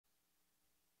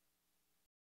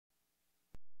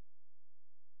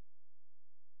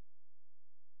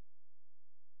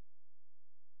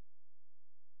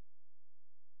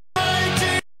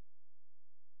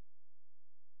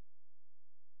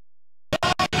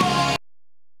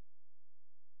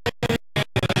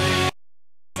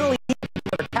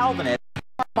DeCalvinists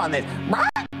on this.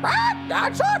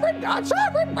 God sovereign, God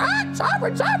sovereign, God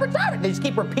sovereign, sovereign, sovereign. They just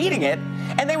keep repeating it,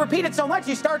 and they repeat it so much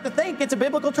you start to think it's a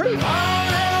biblical truth.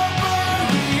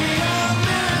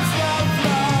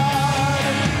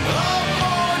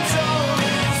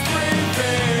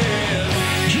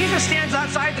 Jesus stands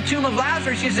outside the tomb of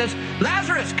Lazarus. He says,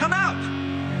 Lazarus, come out.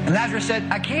 And Lazarus said,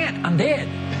 I can't, I'm dead.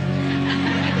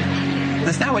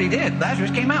 That's not what he did.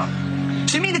 Lazarus came out.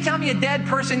 So you mean to tell me a dead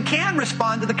person can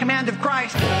respond to the command of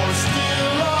Christ?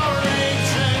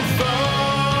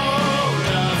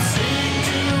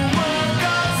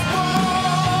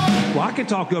 Well, I can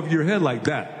talk over your head like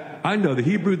that. I know the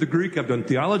Hebrew, the Greek, I've done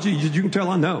theology. You can tell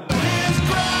I know.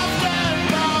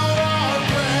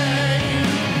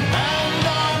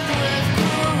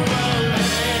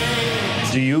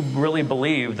 Do you really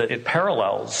believe that it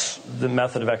parallels the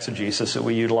method of exegesis that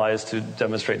we utilize to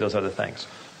demonstrate those other things?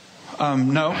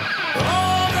 No.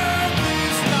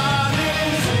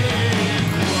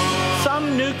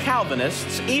 Some new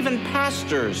Calvinists, even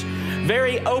pastors,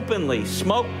 very openly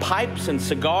smoke pipes and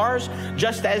cigars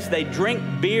just as they drink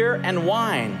beer and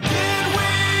wine.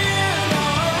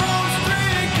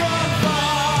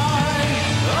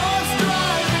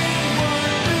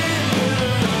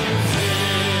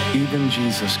 Even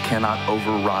Jesus cannot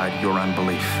override your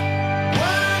unbelief.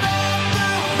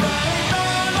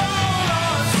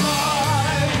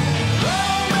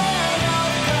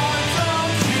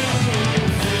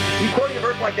 You quoting a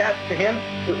verse like that to him,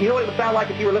 you know what it would sound like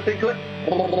if you were listening to it?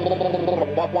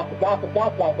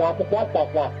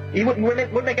 He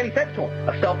wouldn't make any sense to him.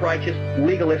 A self-righteous,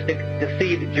 legalistic,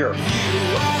 deceived jerk.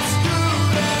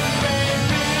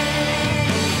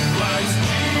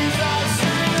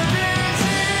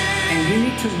 You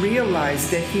need to realize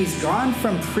that he's gone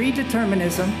from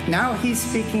predeterminism. Now he's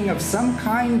speaking of some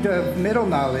kind of middle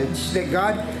knowledge that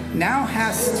God now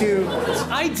has to...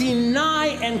 I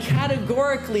deny and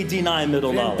categorically deny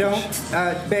middle knowledge.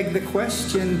 Don't beg the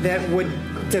question that would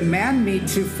demand me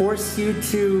to force you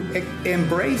to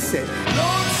embrace it.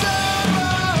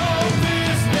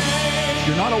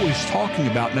 You're not always talking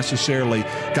about necessarily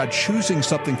God choosing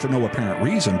something for no apparent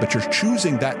reason, but you're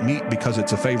choosing that meat because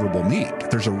it's a favorable meat.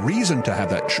 There's a reason to have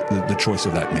that the choice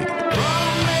of that meat.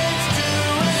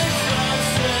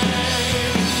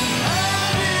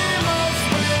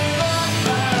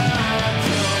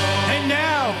 And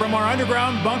now, from our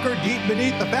underground bunker deep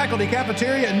beneath the faculty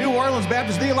cafeteria at New Orleans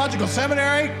Baptist Theological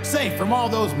Seminary, safe from all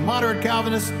those moderate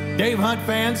Calvinists, Dave Hunt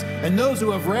fans, and those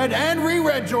who have read and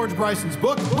reread George Bryson's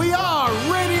book, we are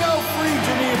Radio Free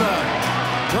Geneva,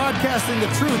 broadcasting the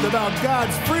truth about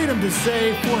God's freedom to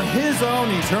save for His own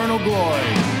eternal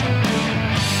glory.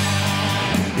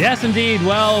 Yes, indeed.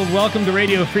 Well, welcome to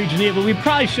Radio Free Geneva. We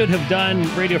probably should have done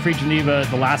Radio Free Geneva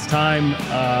the last time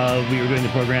we were doing the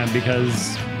program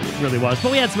because it really was.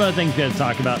 But we had some other things we had to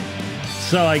talk about.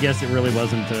 So I guess it really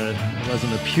wasn't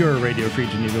a pure Radio Free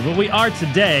Geneva. But we are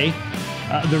today.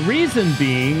 The reason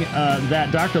being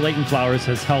that Dr. Leighton Flowers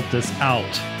has helped us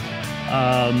out.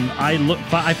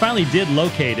 I finally did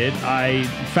locate it. I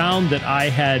found that I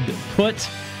had put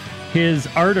his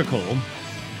article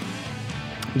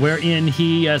wherein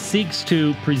he seeks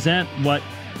to present what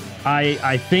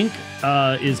I think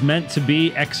is meant to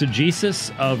be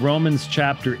exegesis of Romans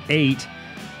chapter 8,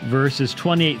 verses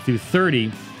 28 through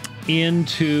 30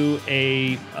 into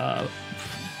a,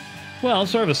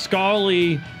 sort of a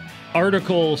scholarly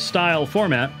article style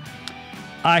format.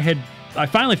 I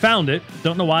finally found it.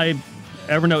 Don't know why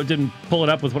Evernote didn't pull it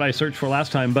up with what I searched for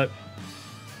last time, but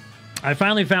I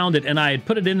finally found it, and I had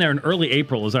put it in there in early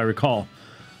April, as I recall,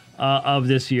 of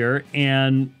this year,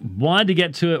 and wanted to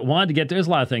get to it. There's a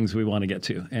lot of things we want to get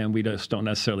to, and we just don't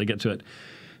necessarily get to it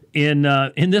in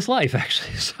this life,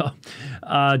 actually. So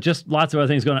just lots of other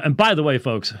things going on. And by the way,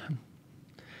 folks,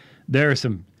 there are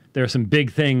some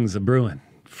big things brewing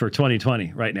for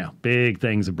 2020 right now. Big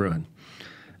things are brewing.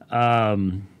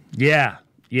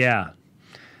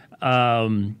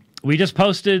 We just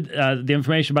posted the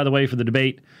information, by the way, for the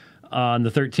debate on the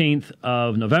 13th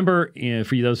of November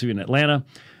for those of you in Atlanta.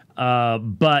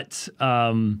 There's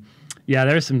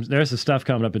some stuff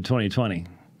coming up in 2020.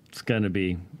 It's gonna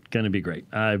be great.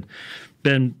 I've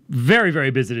been very,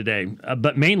 very busy today,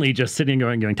 but mainly just sitting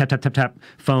going tap tap tap tap,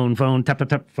 phone tap tap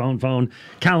tap, phone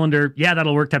calendar. Yeah,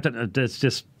 that'll work. Tap tap. It's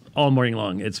just all morning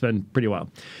long. It's been pretty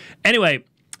wild. Anyway,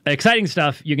 exciting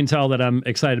stuff. You can tell that I'm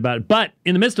excited about it. But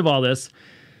in the midst of all this,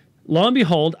 lo and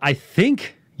behold, I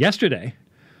think yesterday,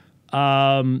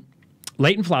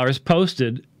 Leighton Flowers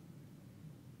posted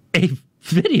a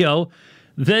video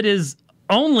that is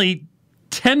only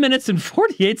 10 minutes and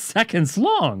 48 seconds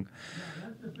long.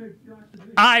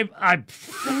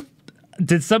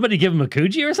 Did somebody give him a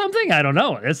coochie or something? I don't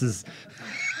know. This is...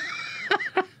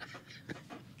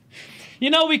 You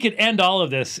know, we could end all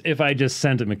of this if I just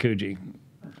sent him a coochie.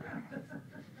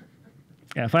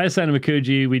 Yeah, if I sent him a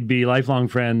coochie, we'd be lifelong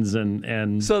friends,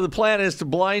 and... So the plan is to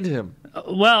blind him.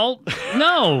 Well,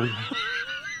 no.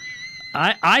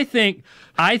 I think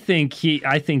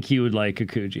he would like a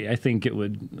coochie. I think he'd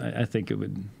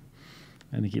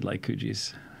like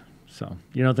coochies. So,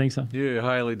 you don't think so? You're a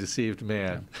highly deceived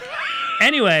man.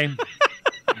 Anyway,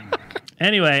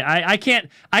 I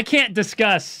can't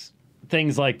discuss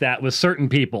things like that with certain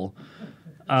people,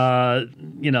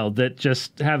 that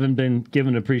just haven't been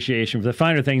given appreciation for the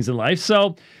finer things in life.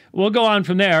 So we'll go on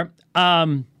from there.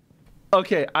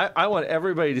 Okay, I want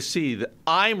everybody to see that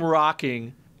I'm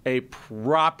rocking a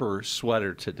proper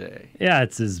sweater today. Yeah,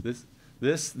 it's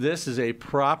This is a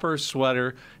proper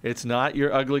sweater. It's not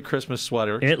your ugly Christmas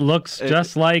sweater. It looks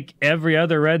just like every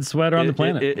other red sweater on the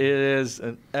planet. It is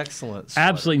an excellent sweater.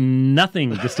 Absolutely nothing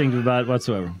distinctive about it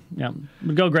whatsoever. Yeah,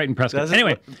 would go great in Prescott.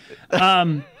 Anyway,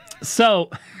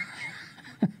 so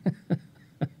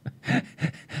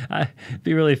it'd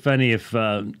be really funny if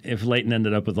Leighton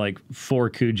ended up with like 4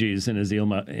 coogies in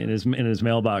his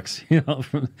mailbox.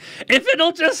 If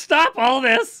it'll just stop all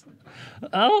this,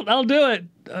 I'll do it.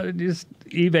 Just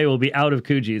eBay will be out of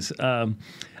koogies.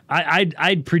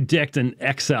 I'd predict an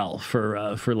XL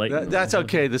for Leighton. That's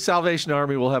okay. The Salvation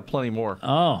Army will have plenty more.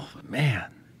 Oh man.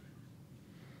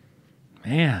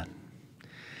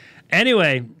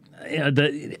 Anyway,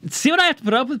 see what I have to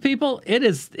put up with, people?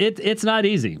 It's not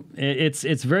easy.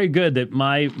 It's very good that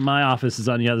my office is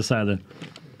on the other side of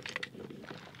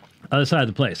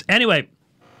the place. Anyway,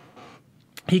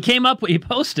 he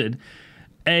posted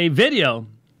a video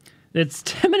that's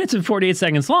 10 minutes and 48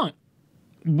 seconds long.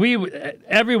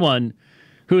 Everyone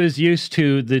who is used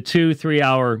to the 2-3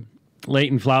 hour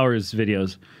Leighton Flowers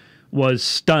videos was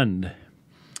stunned.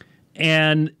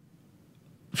 And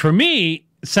for me,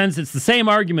 since it's the same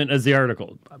argument as the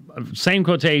article, same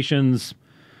quotations,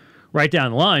 right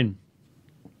down the line,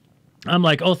 I'm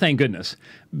like, oh, thank goodness.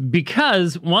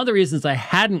 Because one of the reasons I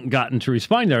hadn't gotten to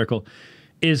respond to the article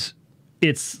is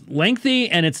it's lengthy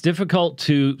and it's difficult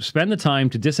to spend the time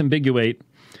to disambiguate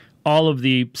all of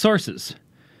the sources.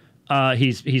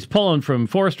 He's pulling from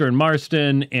Forrester and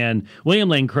Marston and William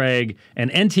Lane Craig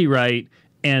and N.T. Wright,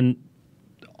 and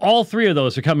all 3 of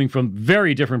those are coming from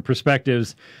very different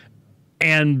perspectives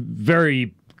and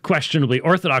very questionably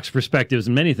orthodox perspectives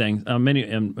in many things,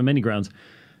 many grounds,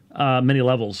 many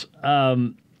levels.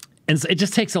 And so it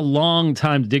just takes a long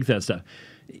time to dig that stuff.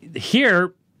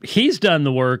 Here, he's done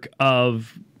the work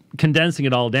of condensing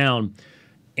it all down,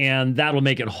 and that'll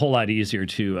make it a whole lot easier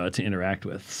to interact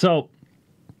with. So,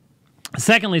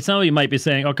 secondly, some of you might be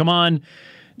saying, oh, come on,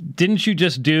 didn't you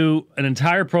just do an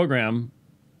entire program,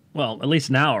 well, at least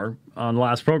an hour on the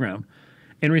last program,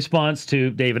 in response to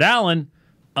David Allen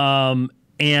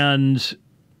and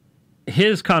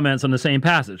his comments on the same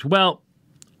passage? Well,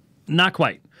 not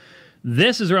quite.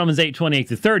 This is Romans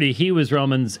 8:28-30. He was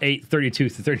Romans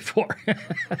 8:32-34.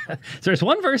 So there's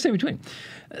one verse in between.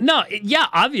 No, yeah,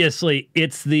 obviously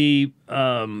it's the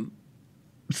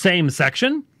same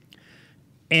section.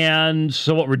 And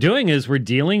so what we're doing is we're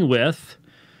dealing with,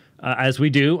 as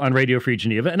we do on Radio Free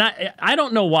Geneva, and I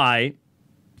don't know why.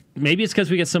 Maybe it's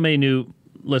because we get so many new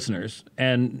listeners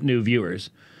and new viewers.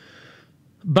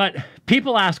 But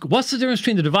people ask, what's the difference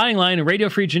between the Dividing Line and Radio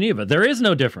Free Geneva? There is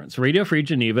no difference. Radio Free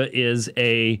Geneva is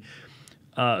a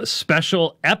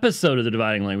special episode of the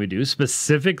Dividing Line we do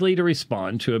specifically to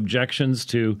respond to objections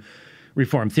to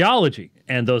Reformed theology.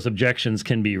 And those objections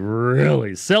can be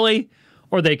really silly,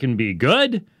 or they can be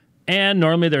good, and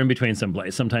normally they're in between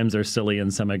someplace. Sometimes they're silly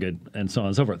and semi-good, and so on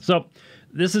and so forth. So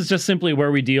this is just simply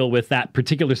where we deal with that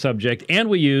particular subject, and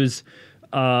we use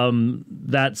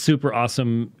that super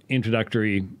awesome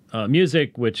introductory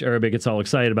music, which everybody gets all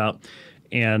excited about,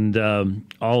 and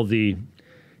all the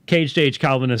cage-stage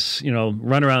Calvinists,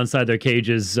 run around inside their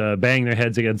cages, bang their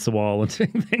heads against the wall and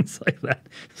things like that.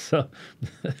 So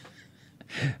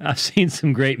I've seen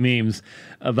some great memes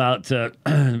about the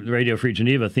Radio Free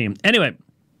Geneva theme. Anyway,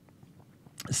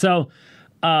 so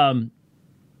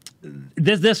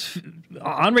this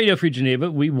on Radio Free Geneva,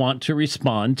 we want to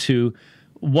respond to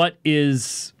what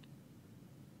is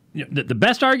the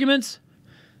best arguments,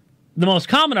 the most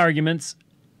common arguments,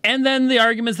 and then the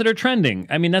arguments that are trending.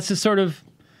 I mean, that's just sort of,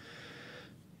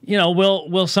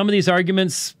 will some of these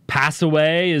arguments pass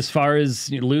away as far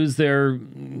as lose their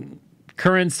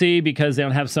currency because they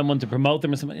don't have someone to promote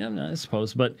them or something? Yeah, I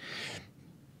suppose, but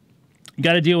you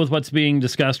got to deal with what's being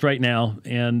discussed right now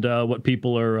and what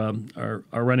people are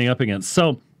running up against.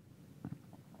 So,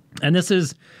 and this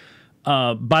is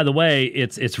By the way,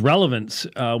 it's relevant.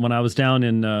 When I was down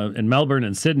in Melbourne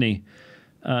and Sydney,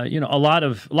 a lot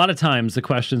of times the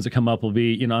questions that come up will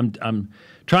be, I'm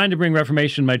trying to bring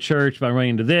Reformation in my church, but I'm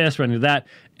running into this, running into that,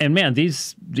 and man,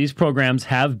 these programs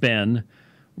have been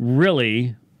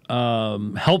really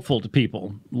helpful to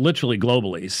people, literally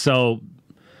globally. So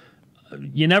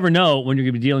you never know when you're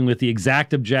going to be dealing with the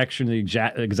exact objection, the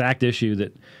exact issue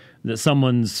that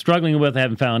someone's struggling with,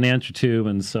 haven't found an answer to,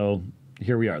 and so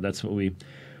here we are. That's what we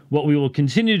will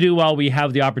continue to do while we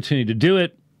have the opportunity to do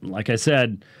it. Like I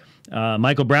said,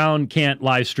 Michael Brown can't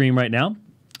live stream right now.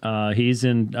 He's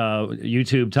in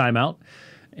YouTube timeout,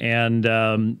 and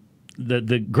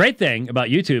the great thing about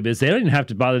YouTube is they don't even have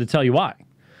to bother to tell you why.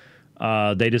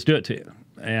 They just do it to you.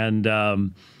 And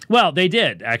well, they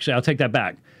did actually. I'll take that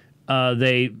back.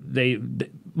 They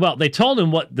told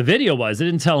him what the video was. They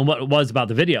didn't tell him what it was about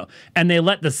the video, and they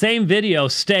let the same video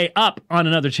stay up on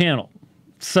another channel.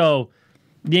 So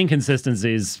the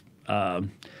inconsistencies, but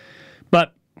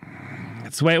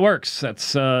that's the way it works.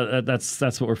 That's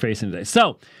what we're facing today.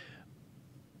 So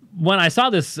when I saw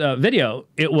this video,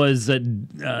 it was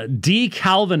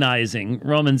DeCalvinizing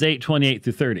Romans 8:28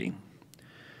 through 30.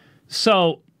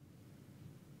 So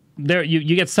there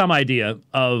you get some idea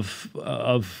of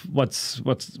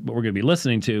what we're going to be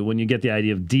listening to when you get the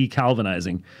idea of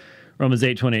DeCalvinizing Romans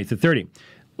 8:28 through 30.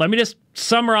 Let me just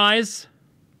summarize.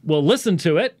 We'll listen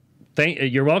to it.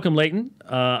 You're welcome, Leighton.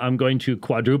 I'm going to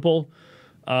quadruple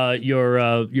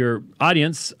your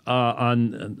audience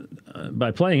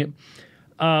by playing it.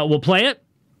 We'll play it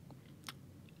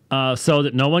so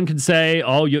that no one can say,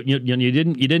 "Oh, you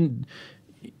didn't."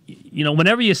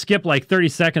 Whenever you skip like 30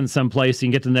 seconds someplace, you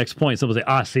can get to the next point. Someone will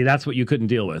say, see, that's what you couldn't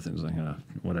deal with. It was like,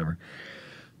 whatever.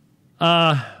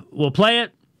 We'll play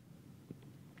it,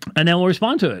 and then we'll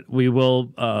respond to it. We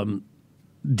will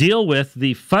deal with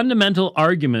the fundamental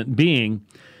argument being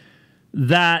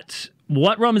that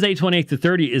what Romans 8:28 to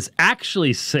 30 is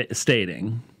actually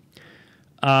stating,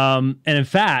 and in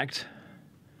fact,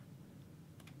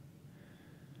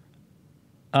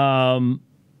 I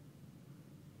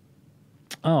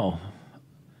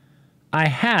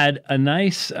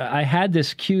had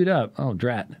this queued up. Oh,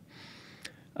 drat.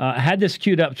 I had this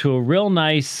queued up to a real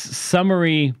nice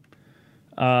summary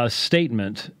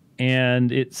statement,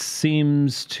 and it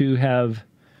seems to have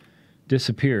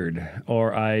disappeared,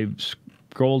 or I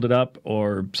scrolled it up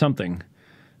or something.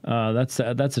 That's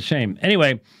a shame.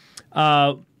 Anyway,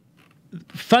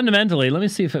 fundamentally, let me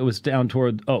see if it was down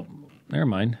toward, never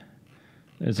mind.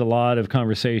 There's a lot of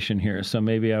conversation here, so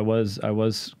maybe I was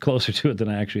closer to it than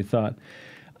I actually thought.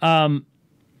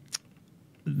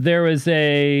 There was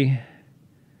a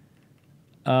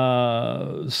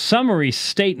summary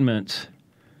statement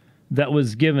that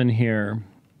was given here,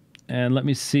 and let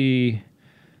me see.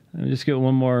 Let me just give it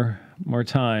one more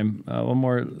time, one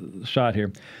more shot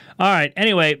here. All right.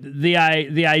 Anyway, the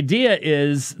idea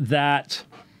is that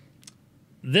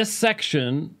this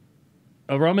section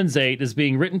of Romans 8 is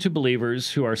being written to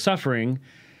believers who are suffering,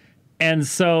 and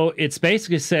so it's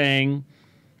basically saying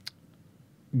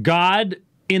God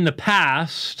in the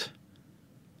past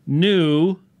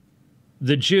knew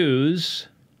the Jews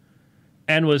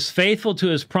and was faithful to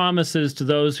his promises to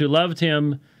those who loved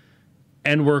him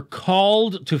and were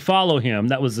called to follow him.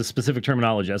 That was the specific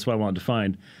terminology. That's what I wanted to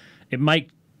find. It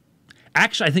might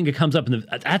actually, I think it comes up in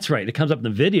the. That's right. It comes up in the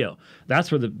video. That's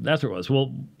where it was.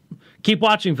 Well, keep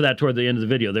watching for that toward the end of the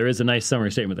video. There is a nice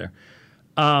summary statement there.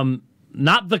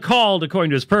 Not the called according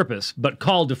to his purpose, but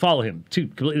called to follow him. Two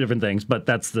completely different things, but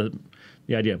that's the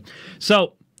idea.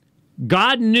 So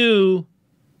God knew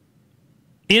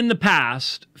in the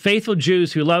past faithful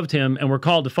Jews who loved him and were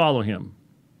called to follow him.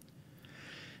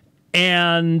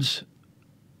 And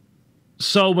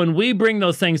so when we bring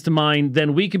those things to mind,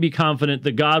 then we can be confident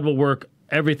that God will work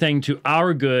everything to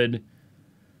our good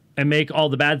and make all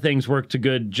the bad things work to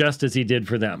good just as he did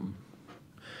for them.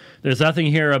 There's nothing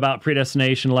here about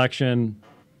predestination, election.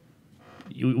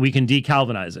 We can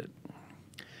decalvinize it.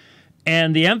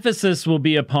 And the emphasis will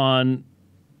be upon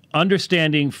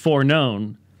understanding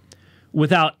foreknown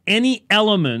without any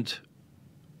element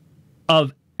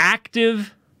of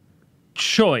active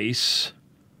choice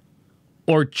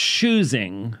or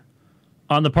choosing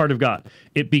on the part of God.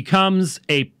 It becomes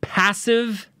a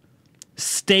passive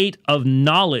state of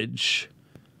knowledge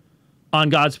on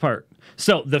God's part.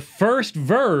 So the first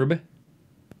verb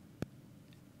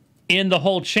in the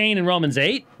whole chain in Romans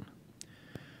 8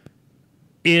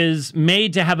 is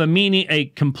made to have a meaning, a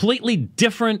completely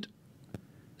different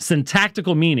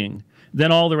syntactical meaning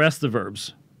than all the rest of the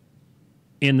verbs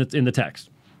in the text.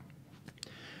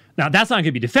 Now that's not going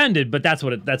to be defended, but that's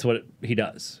what he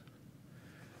does.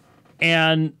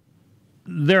 And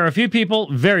there are a few people,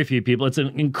 very few people, it's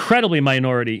an incredibly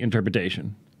minority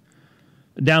interpretation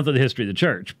down through the history of the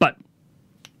church. But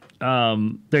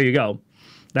there you go.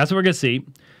 That's what we're going to see.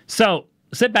 So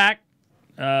sit back,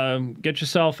 get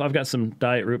yourself, I've got some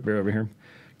diet root beer over here.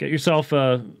 Get yourself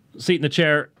a seat in the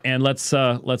chair, and let's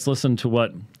listen to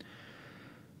what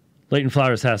Leighton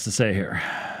Flowers has to say here.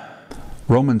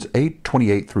 Romans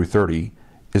 8:28 through 30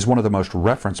 is one of the most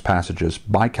referenced passages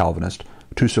by Calvinists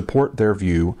to support their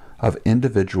view of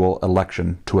individual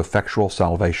election to effectual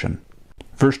salvation.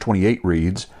 Verse 28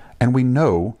 reads, "And we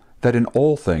know that in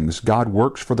all things God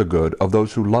works for the good of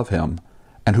those who love him,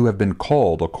 and who have been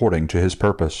called according to his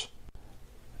purpose."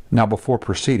 Now, before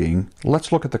proceeding,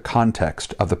 let's look at the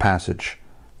context of the passage.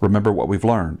 Remember what we've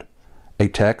learned. A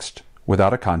text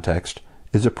without a context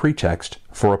is a pretext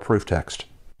for a proof text.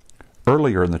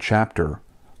 Earlier in the chapter,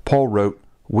 Paul wrote,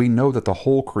 "We know that the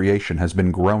whole creation has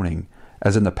been groaning,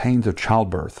 as in the pains of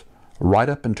childbirth, right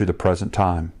up into the present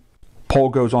time." Paul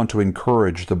goes on to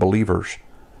encourage the believers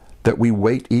that we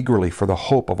wait eagerly for the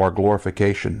hope of our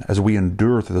glorification as we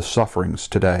endure through the sufferings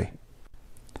today.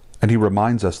 And he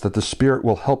reminds us that the Spirit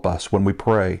will help us when we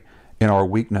pray in our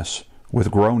weakness with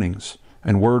groanings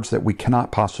and words that we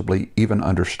cannot possibly even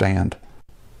understand.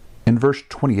 In verse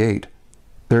 28,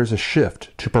 there is a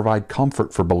shift to provide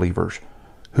comfort for believers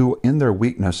who in their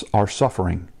weakness are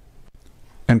suffering.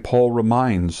 And Paul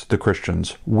reminds the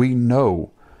Christians, we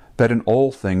know that in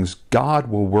all things God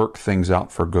will work things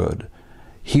out for good.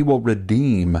 He will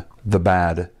redeem the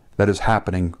bad that is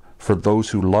happening for those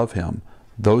who love him,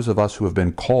 those of us who have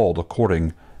been called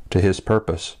according to his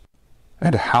purpose.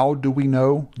 And how do we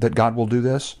know that God will do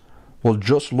this? Well,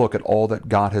 just look at all that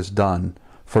God has done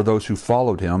for those who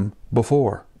followed him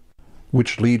before,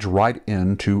 which leads right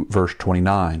into verse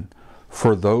 29.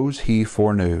 For those he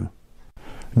foreknew.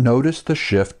 Notice the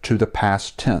shift to the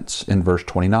past tense in verse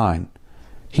 29.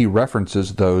 He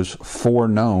references those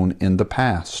foreknown in the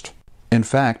past. In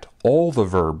fact, all the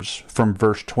verbs from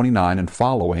verse 29 and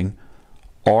following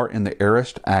are in the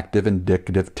aorist active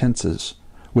indicative tenses,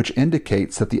 which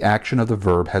indicates that the action of the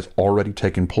verb has already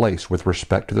taken place with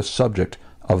respect to the subject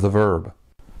of the verb.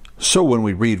 So when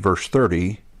we read verse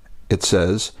 30, it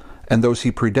says, "And those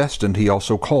he predestined he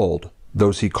also called.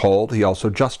 Those he called he also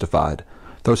justified.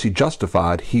 Those he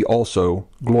justified he also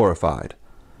glorified."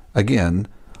 Again,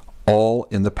 all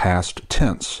in the past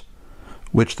tense,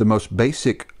 which the most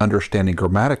basic understanding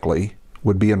grammatically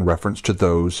would be in reference to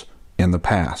those in the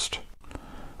past.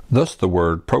 Thus the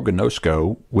word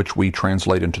prognosko, which we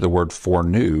translate into the word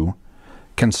foreknew,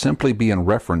 can simply be in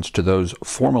reference to those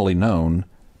formerly known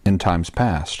in times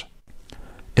past.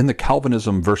 In the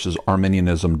Calvinism versus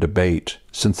Arminianism debate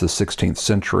since the 16th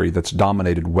century that's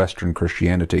dominated Western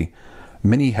Christianity,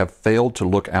 many have failed to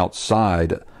look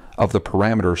outside of the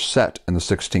parameters set in the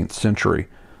 16th century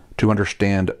to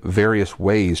understand various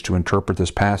ways to interpret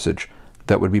this passage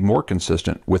that would be more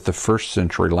consistent with the first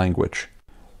century language.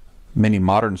 Many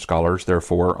modern scholars,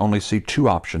 therefore, only see two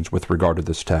options with regard to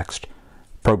this text.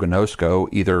 Prognosko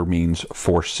either means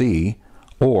foresee,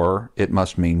 or it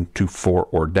must mean to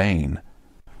foreordain.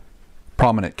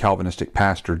 Prominent Calvinistic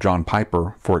pastor John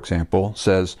Piper, for example,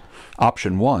 says,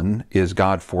 option one is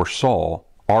God foresaw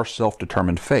our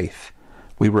self-determined faith.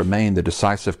 We remain the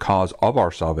decisive cause of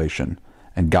our salvation,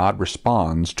 and God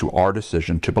responds to our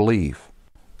decision to believe.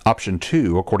 Option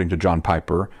two, according to John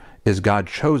Piper, is God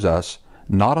chose us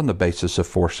not on the basis of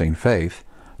foreseen faith,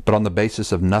 but on the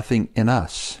basis of nothing in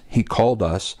us. He called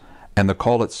us, and the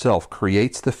call itself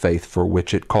creates the faith for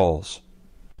which it calls.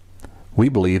 We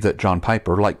believe that John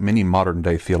Piper, like many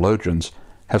modern-day theologians,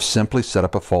 have simply set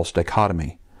up a false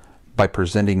dichotomy by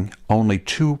presenting only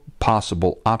two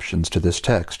possible options to this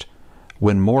text,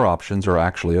 when more options are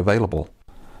actually available.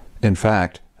 In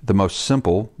fact, the most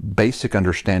simple, basic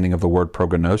understanding of the word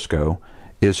prognosko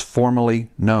is formally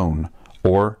known,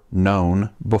 or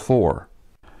known before.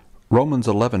 Romans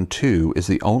 11:2 is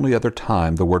the only other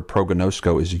time the word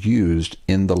prognosko is used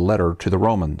in the letter to the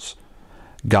Romans.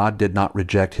 God did not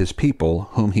reject his people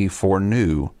whom he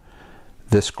foreknew.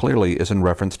 This clearly is in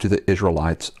reference to the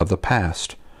Israelites of the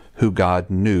past, who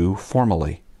God knew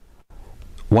formally.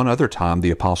 One other time the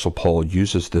Apostle Paul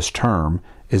uses this term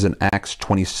is in Acts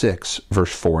 26,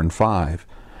 verse 4 and 5,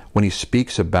 when he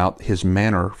speaks about his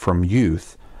manner from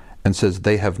youth and says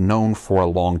they have known for a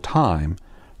long time,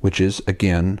 which is,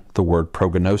 again, the word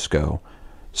prognosko,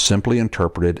 simply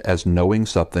interpreted as knowing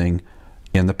something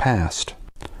in the past.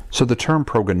 So the term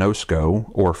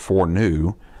prognosko, or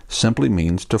foreknew, simply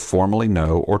means to formally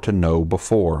know or to know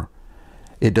before.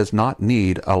 It does not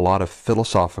need a lot of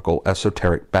philosophical,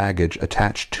 esoteric baggage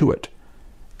attached to it.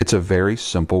 It's a very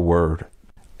simple word.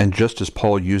 And just as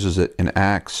Paul uses it in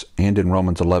Acts and in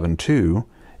Romans 11:2,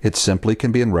 it simply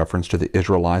can be in reference to the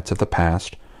Israelites of the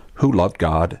past who loved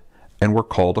God and were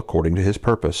called according to his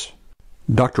purpose.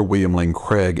 Dr. William Lane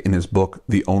Craig, in his book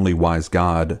The Only Wise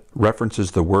God,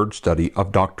 references the word study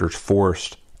of Drs.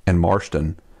 Forrest and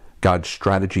Marston, God's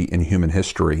Strategy in Human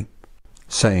History,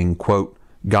 saying, quote,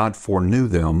 God foreknew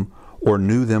them or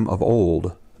knew them of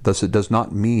old. Thus it does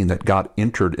not mean that God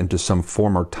entered into some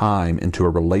former time into a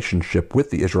relationship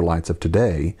with the Israelites of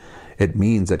today. It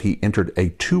means that he entered a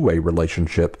two-way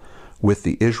relationship with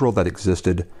the Israel that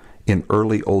existed in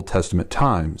early Old Testament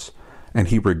times, and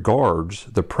he regards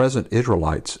the present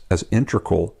Israelites as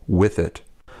integral with it.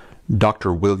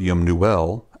 Dr. William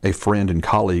Newell, a friend and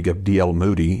colleague of D.L.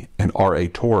 Moody and R.A.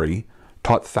 Torrey,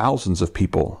 taught thousands of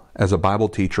people as a Bible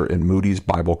teacher in Moody's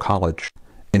Bible College.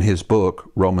 In his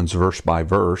book, Romans Verse by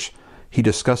Verse, he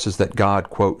discusses that God,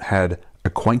 quote, had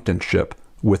acquaintanceship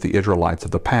with the Israelites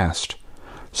of the past.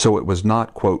 So it was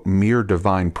not, quote, mere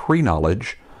divine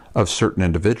pre-knowledge of certain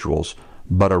individuals,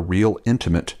 but a real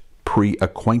intimate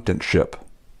pre-acquaintanceship.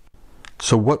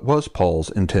 So what was Paul's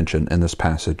intention in this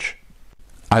passage?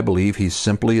 I believe he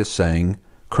simply is saying,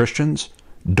 Christians,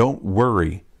 don't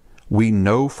worry. We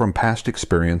know from past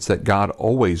experience that God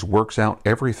always works out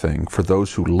everything for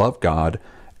those who love God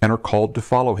and are called to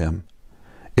follow him.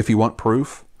 If you want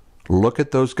proof, look at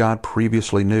those God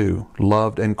previously knew,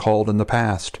 loved, and called in the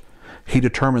past. He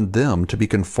determined them to be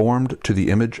conformed to the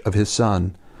image of his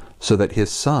Son, so that his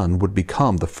Son would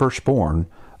become the firstborn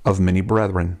of many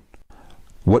brethren.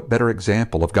 What better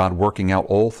example of God working out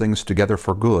all things together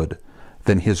for good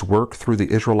than his work through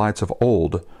the Israelites of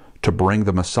old to bring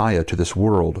the Messiah to this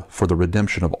world for the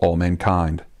redemption of all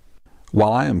mankind?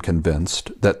 While I am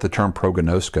convinced that the term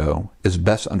prognosko is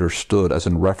best understood as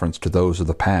in reference to those of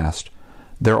the past,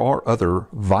 there are other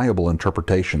viable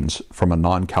interpretations from a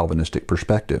non-Calvinistic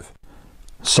perspective.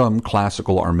 Some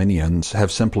classical Arminians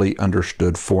have simply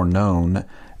understood foreknown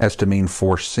as to mean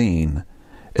foreseen,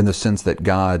 in the sense that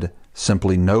God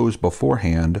simply knows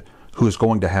beforehand who is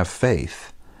going to have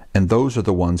faith, and those are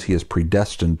the ones he has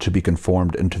predestined to be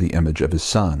conformed into the image of his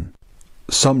Son.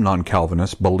 Some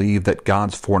non-Calvinists believe that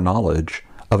God's foreknowledge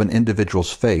of an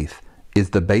individual's faith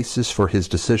is the basis for his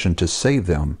decision to save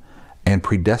them and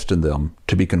predestine them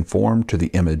to be conformed to the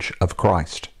image of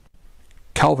Christ.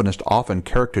 Calvinists often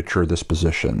caricature this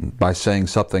position by saying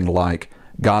something like,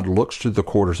 God looks through the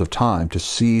quarters of time to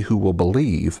see who will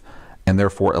believe and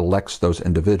therefore elects those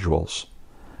individuals.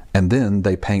 And then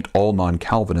they paint all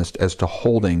non-Calvinists as to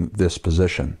holding this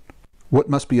position. What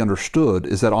must be understood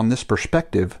is that on this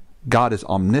perspective, God is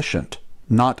omniscient,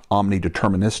 not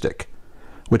omnideterministic,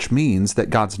 which means that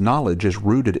God's knowledge is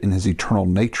rooted in his eternal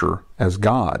nature as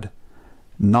God,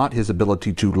 not his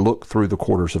ability to look through the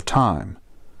quarters of time,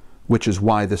 which is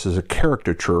why this is a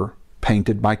caricature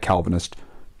painted by Calvinists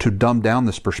to dumb down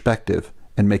this perspective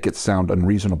and make it sound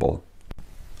unreasonable.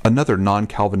 Another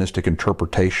non-Calvinistic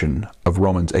interpretation of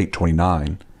Romans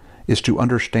 8:29 is to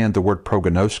understand the word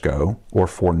prognosko, or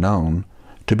foreknown,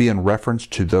 to be in reference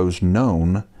to those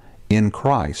known in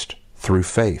Christ through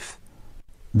faith.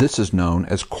 This is known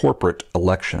as corporate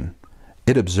election.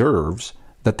 It observes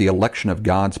that the election of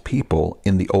God's people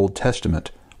in the Old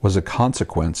Testament was a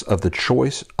consequence of the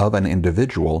choice of an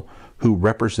individual who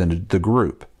represented the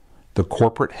group, the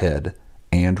corporate head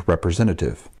and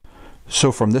representative.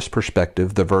 So from this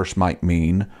perspective, the verse might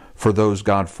mean, for those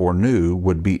God foreknew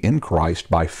would be in Christ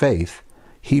by faith,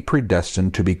 he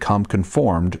predestined to become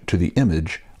conformed to the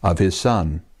image of his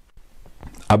Son.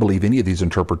 I believe any of these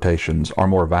interpretations are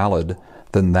more valid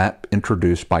than that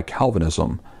introduced by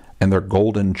Calvinism and their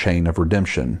golden chain of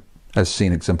redemption, as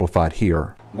seen exemplified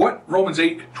here. What Romans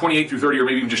 8:28 through 30, or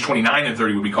maybe even just 29 and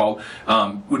 30 would be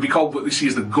called what we see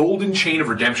as the golden chain of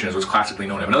redemption, as what's classically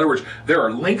known of. In other words, there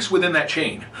are links within that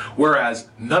chain, whereas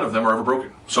none of them are ever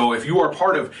broken. So if you are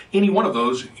part of any one of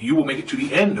those, you will make it to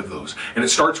the end of those. And it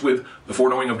starts with the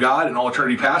foreknowing of God in all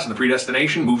eternity past, and the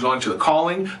predestination moves on to the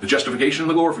calling, the justification, and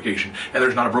the glorification. And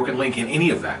there's not a broken link in any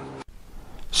of that.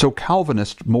 So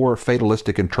Calvinist, more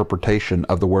fatalistic interpretation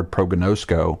of the word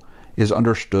prognosko is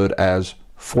understood as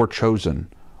forechosen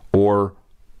or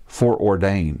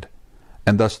foreordained,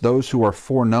 and thus those who are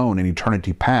foreknown in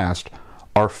eternity past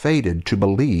are fated to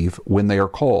believe when they are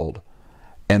called,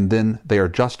 and then they are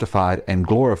justified and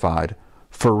glorified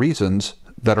for reasons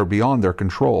that are beyond their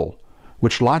control,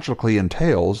 which logically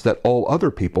entails that all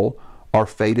other people are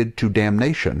fated to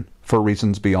damnation for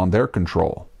reasons beyond their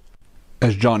control.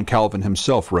 As John Calvin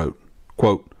himself wrote,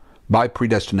 quote, by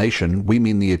predestination we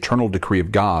mean the eternal decree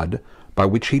of God, by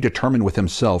which he determined with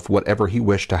himself whatever he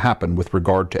wished to happen with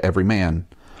regard to every man.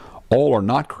 All are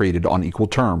not created on equal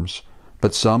terms,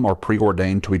 but some are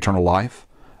preordained to eternal life,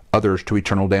 others to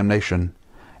eternal damnation.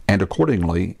 And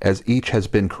accordingly, as each has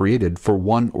been created for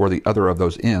one or the other of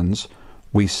those ends,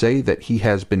 we say that he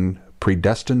has been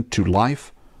predestined to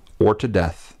life or to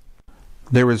death.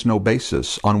 There is no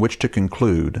basis on which to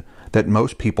conclude that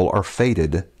most people are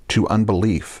fated to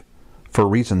unbelief for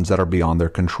reasons that are beyond their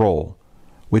control,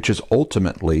 which is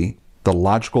ultimately the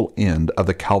logical end of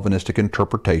the Calvinistic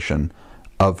interpretation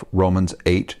of Romans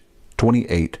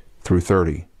 8:28 through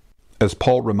 30. As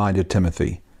Paul reminded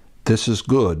Timothy, this is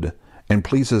good and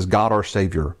pleases God our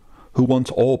Savior, who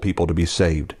wants all people to be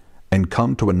saved and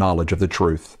come to a knowledge of the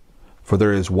truth. For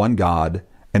there is one God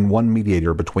and one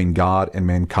mediator between God and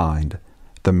mankind,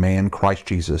 the man Christ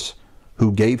Jesus,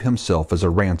 who gave himself as a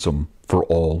ransom for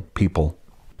all people.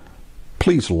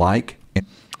 Please like.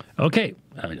 Okay,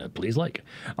 please like.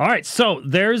 All right, so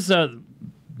there's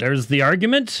the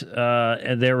argument,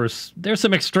 and there's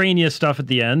some extraneous stuff at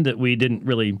the end that we didn't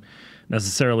really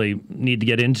necessarily need to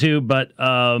get into, but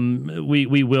we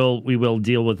will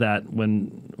deal with that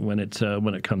when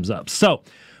it comes up. So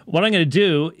what I'm going to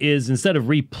do is, instead of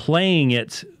replaying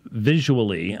it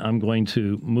visually, I'm going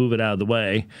to move it out of the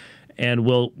way, and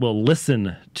we'll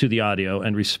listen to the audio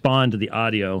and respond to the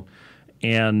audio,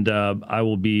 and I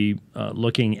will be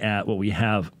looking at what we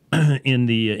have in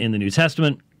the New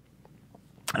Testament.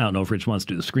 I don't know if Rich wants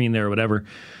to do the screen there or whatever,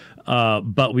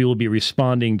 but we will be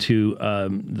responding to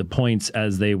the points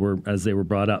as they were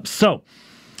brought up. So,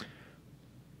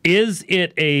 is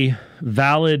it a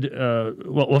valid?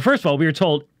 Well, first of all, we were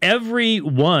told every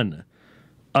one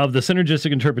of the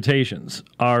synergistic interpretations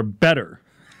are better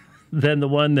than the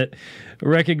one that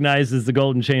recognizes the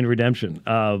golden chain of redemption,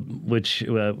 which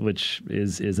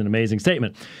is an amazing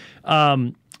statement.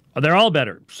 They're all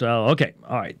better. So, okay,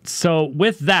 all right. So,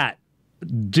 with that,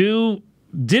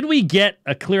 did we get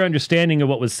a clear understanding of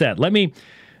what was said?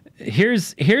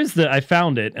 Here's I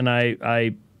found it, and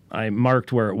I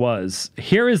marked where it was.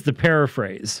 Here is the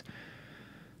paraphrase.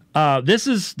 This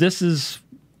is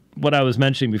what I was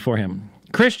mentioning before him.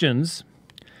 Christians,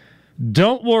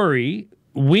 don't worry.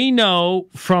 We know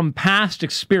from past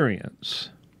experience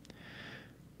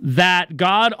that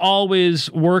God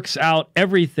always works out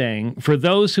everything for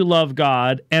those who love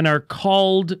God and are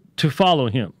called to follow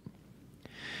him.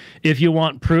 If you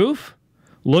want proof,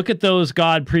 look at those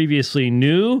God previously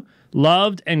knew,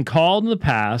 loved, and called in the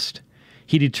past.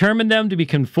 He determined them to be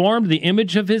conformed to the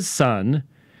image of his Son,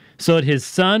 so that his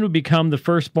Son would become the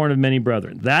firstborn of many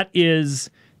brethren. That is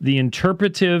the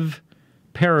interpretive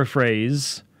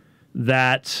paraphrase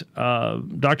that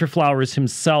Dr. Flowers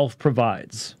himself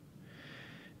provides.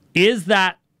 Is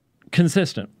that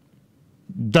consistent?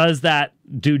 Does that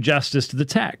do justice to the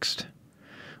text?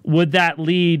 Would that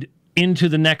lead into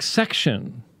the next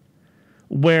section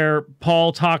where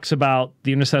Paul talks about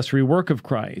the intercessory work of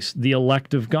Christ, the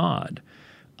elect of God,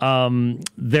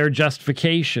 their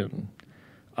justification?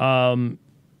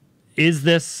 Is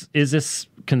this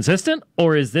consistent,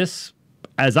 or is this,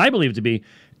 as I believe to be,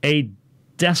 a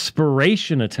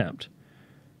desperation attempt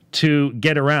to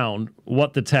get around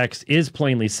what the text is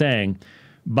plainly saying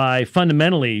by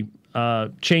fundamentally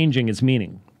changing its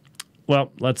meaning?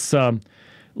 Well, let's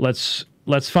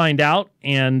find out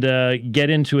and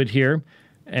get into it here,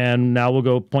 and now we'll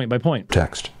go point by point.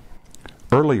 Text.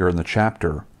 Earlier in the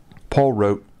chapter, Paul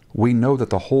wrote, "We know that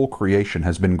the whole creation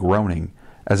has been groaning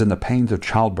as in the pains of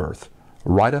childbirth,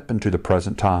 right up into the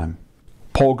present time."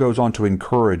 Paul goes on to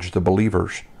encourage the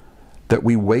believers that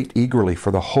we wait eagerly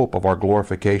for the hope of our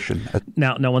glorification.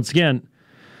 Now, once again,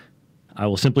 I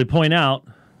will simply point out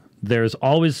there's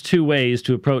always two ways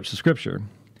to approach the Scripture.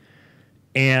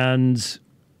 And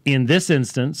in this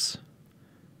instance,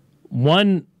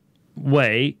 one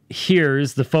way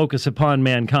hears the focus upon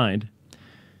mankind.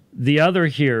 The other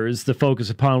hears the focus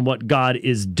upon what God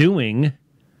is doing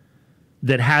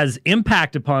that has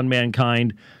impact upon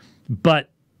mankind,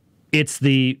 but it's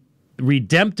the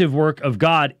redemptive work of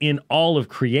God in all of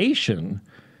creation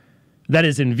that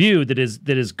is in view, that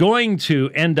is going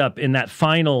to end up in that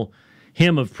final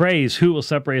hymn of praise, who will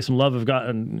separate us from love of God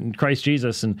and Christ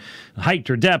Jesus, and height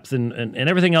or depth and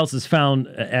everything else is found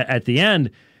at the end,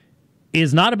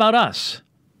 is not about us.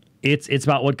 It's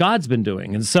about what God's been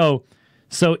doing. And so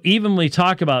even when we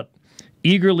talk about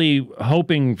eagerly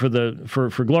hoping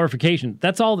for glorification,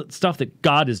 that's all the stuff that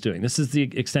God is doing. This is the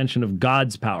extension of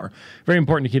God's power. Very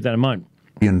important to keep that in mind.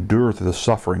 We endure through the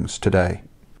sufferings today.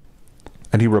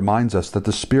 And he reminds us that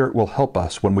the Spirit will help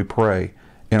us when we pray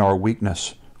in our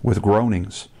weakness with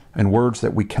groanings and words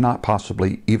that we cannot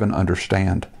possibly even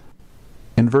understand.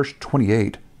 In verse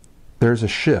 28, there's a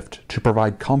shift to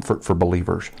provide comfort for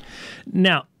believers.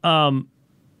 Now,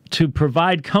 to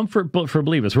provide comfort for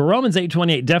believers. Well, Romans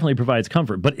 8:28 definitely provides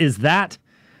comfort, but is that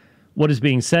what is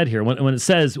being said here? When it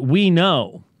says, we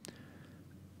know,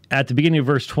 at the beginning of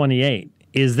verse 28,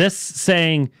 is this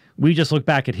saying we just look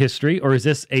back at history, or is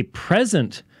this a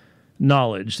present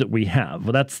knowledge that we have?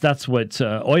 Well, that's what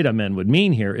oidamen would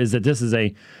mean here, is that this is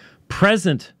a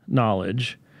present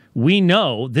knowledge. We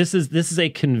know this is a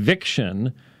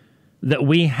conviction that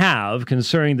we have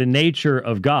concerning the nature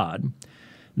of God,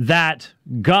 that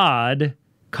God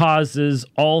causes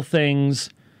all things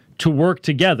to work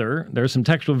together. There's some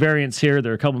textual variants here.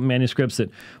 There are a couple of manuscripts that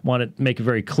want to make it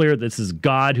very clear this is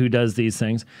God who does these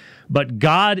things. But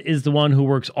God is the one who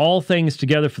works all things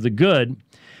together for the good.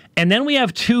 And then we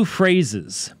have two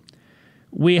phrases.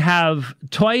 We have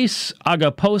tois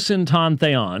agaposin ton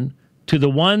theon, to the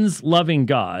ones loving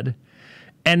God.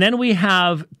 And then we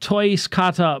have tois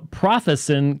kata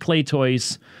prothesin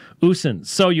kletois usin.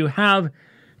 So you have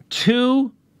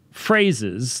two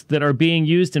phrases that are being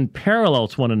used in parallel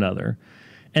to one another,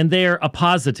 and they are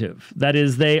appositive. That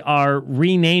is, they are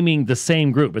renaming the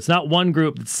same group. It's not one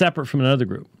group that's separate from another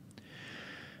group.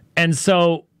 And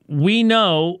so we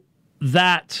know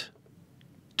that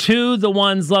to the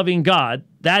ones loving God,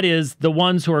 that is, the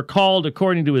ones who are called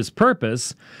according to his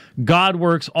purpose, God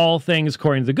works all things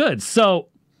according to the good. So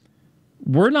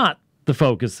we're not the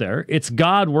focus there. It's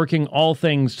God working all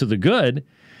things to the good.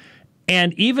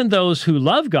 And even those who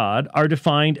love God are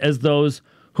defined as those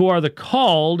who are the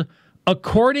called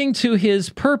according to his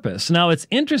purpose. Now, it's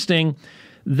interesting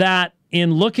that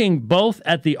in looking both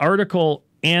at the article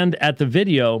and at the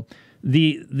video,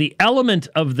 the element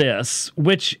of this,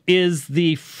 which is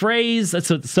the phrase,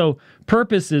 so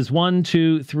purpose is 1,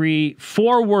 2, 3,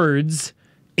 4 words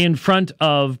in front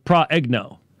of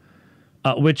proegno,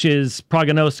 which is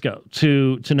prognosko,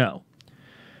 to know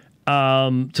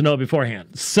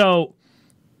beforehand. So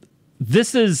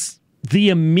this is the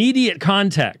immediate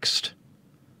context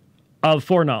of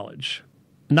foreknowledge.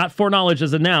 Not foreknowledge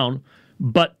as a noun,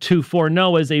 but to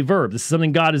foreknow as a verb. This is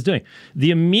something God is doing.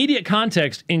 The immediate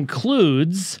context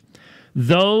includes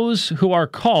those who are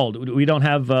called. We don't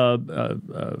have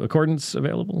accordance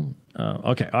available?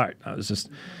 Okay, all right. I was just...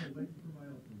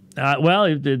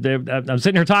 I'm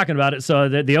sitting here talking about it, so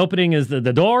the opening is,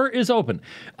 the door is open.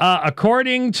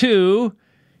 According to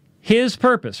his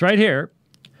purpose, right here,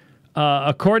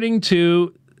 according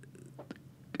to,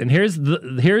 and here's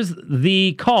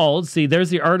the called, see, there's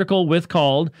the article with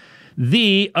called,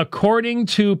 the according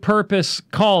to purpose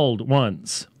called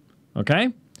ones, okay?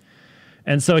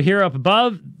 And so here up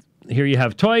above, here you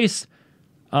have tois,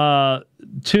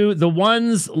 to the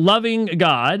ones loving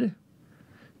God,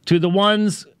 to the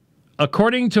ones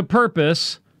according to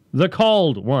purpose, the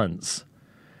called ones.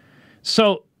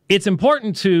 So it's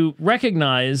important to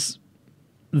recognize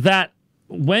that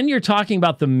when you're talking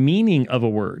about the meaning of a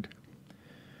word,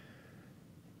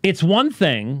 it's one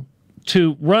thing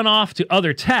to run off to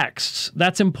other texts.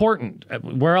 That's important.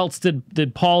 Where else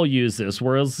did Paul use this?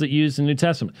 Where else is it used in the New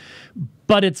Testament?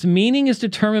 But its meaning is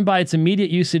determined by its immediate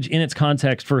usage in its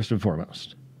context first and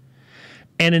foremost.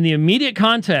 And in the immediate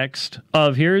context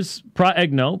of, here's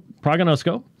proegno,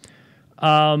 prognosko,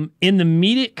 in the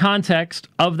immediate context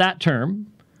of that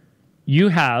term, you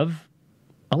have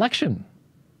election.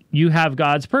 You have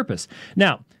God's purpose.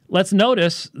 Now, let's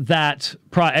notice that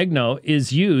proegno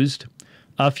is used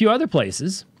a few other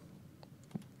places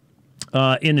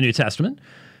in the New Testament.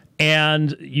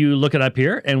 And you look it up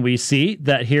here, and we see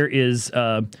that here is,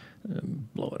 blow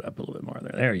it up a little bit more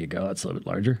there. There you go. That's a little bit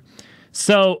larger.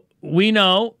 So we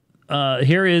know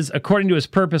here is according to his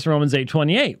purpose, Romans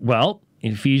 8:28. Well,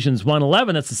 in Ephesians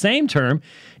 1:11, that's the same term.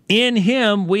 In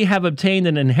him we have obtained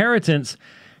an inheritance,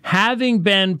 having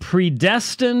been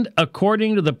predestined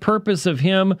according to the purpose of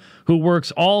him who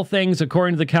works all things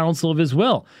according to the counsel of his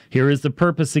will. Here is the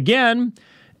purpose again,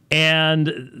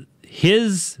 and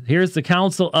here's the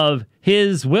counsel of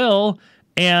his will,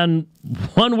 and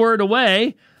one word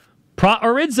away,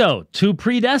 proorizo, to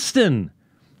predestine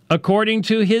according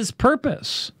to his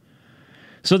purpose.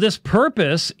 So this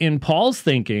purpose, in Paul's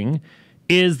thinking,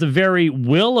 is the very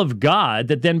will of God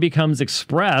that then becomes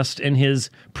expressed in his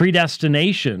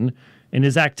predestination, in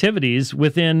his activities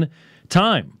within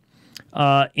time.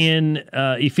 In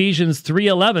Ephesians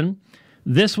 3:11,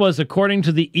 this was according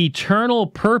to the eternal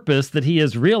purpose that he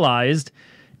has realized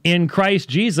in Christ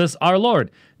Jesus our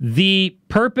Lord. The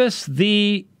purpose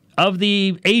of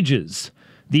the ages,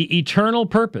 the eternal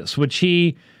purpose, which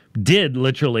he did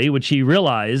literally, which he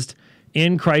realized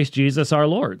in Christ Jesus our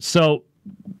Lord. So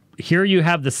here you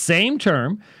have the same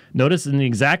term. Notice in the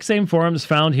exact same form as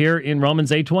found here in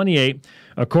Romans 8:28,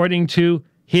 according to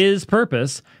his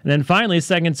purpose. And then finally,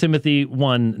 2 Timothy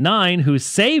 1:9, who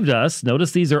saved us.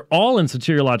 Notice these are all in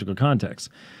soteriological context.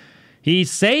 He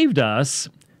saved us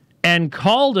and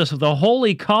called us with a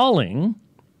holy calling.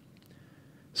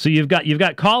 So you've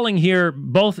got calling here,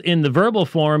 both in the verbal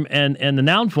form and the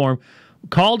noun form.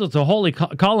 Called us a holy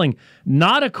calling,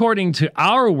 not according to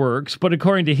our works, but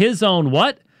according to his own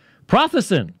what?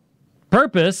 Prophecy,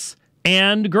 purpose,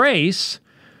 and grace,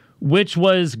 which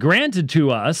was granted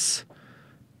to us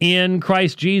in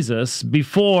Christ Jesus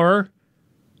before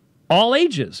all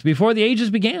ages, before the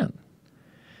ages began.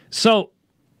 So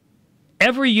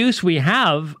every use we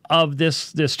have of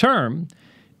this term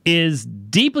is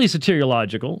deeply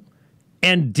soteriological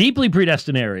and deeply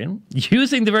predestinarian,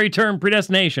 using the very term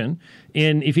predestination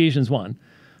in Ephesians 1.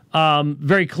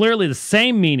 Very clearly the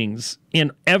same meanings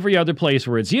in every other place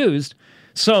where it's used.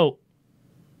 So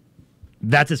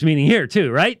that's its meaning here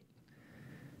too, right?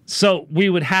 So we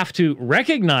would have to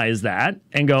recognize that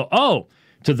and go, oh,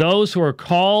 to those who are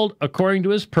called according to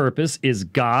his purpose is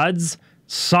God's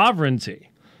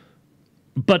sovereignty.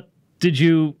 But did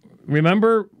you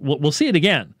remember, we'll see it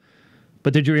again,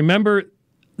 but did you remember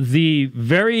the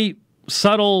very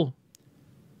subtle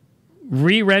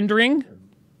re-rendering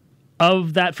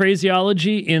of that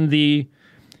phraseology in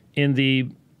the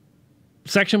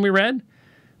section we read?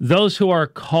 Those who are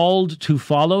called to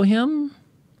follow him?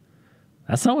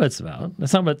 That's not what it's about.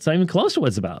 It's not even close to what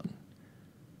it's about.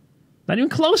 Not even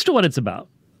close to what it's about.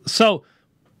 So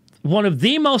one of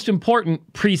the most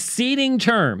important preceding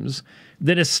terms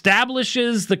that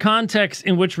establishes the context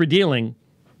in which we're dealing,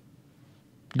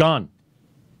 gone.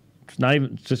 It's not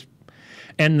even, it's just,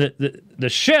 and the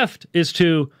shift is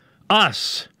to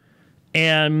us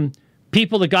and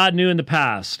people that God knew in the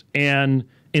past, and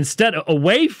instead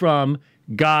away from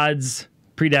God's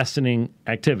predestining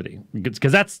activity,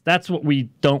 because that's what we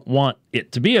don't want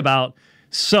it to be about.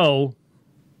 So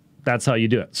that's how you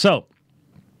do it. So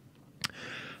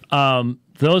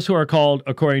those who are called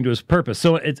according to his purpose.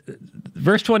 So it's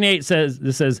verse 28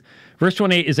 says, verse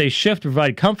 28 is a shift to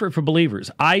provide comfort for believers.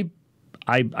 I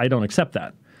don't accept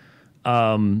that.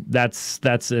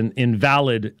 That's an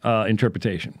invalid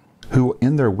interpretation. Who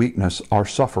in their weakness are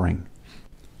suffering.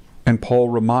 And Paul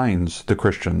reminds the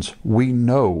Christians, we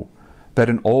know that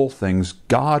in all things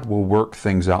God will work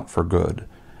things out for good.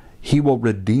 He will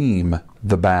redeem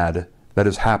the bad that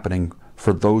is happening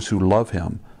for those who love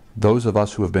him, those of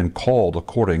us who have been called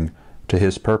according to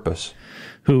his purpose.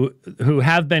 Who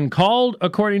have been called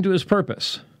according to his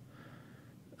purpose.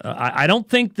 I don't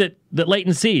think that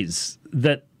Leighton sees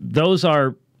that those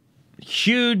are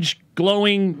huge,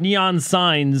 glowing neon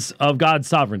signs of God's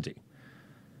sovereignty.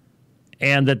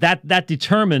 And that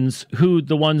determines who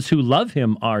the ones who love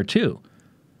him are too.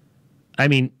 I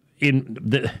mean,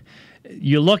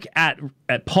 you look at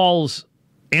Paul's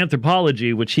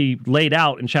anthropology, which he laid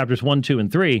out in chapters 1, 2,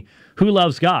 and 3, who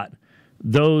loves God?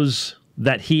 Those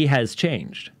that he has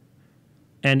changed.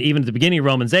 And even at the beginning of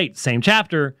Romans 8, same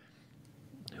chapter,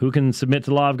 who can submit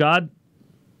to the law of God?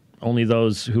 Only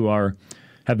those who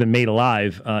have been made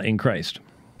alive in Christ.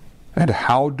 And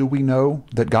how do we know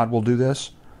that God will do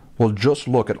this? Well, just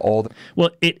look at all the...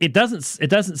 Well, it doesn't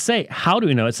say how do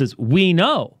we know. It says we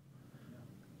know.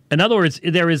 In other words,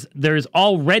 there is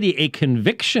already a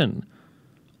conviction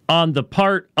on the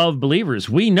part of believers.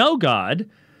 We know God,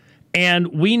 and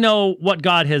we know what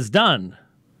God has done.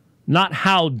 Not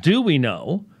how do we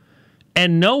know.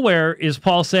 And nowhere is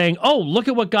Paul saying, oh, look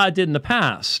at what God did in the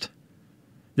past.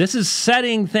 This is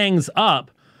setting things up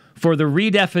for the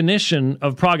redefinition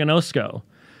of prognosko,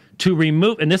 to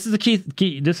remove, and this is the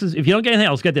key, this is, if you don't get anything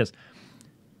else, get this.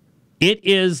 It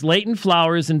is Leighton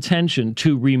Flower's intention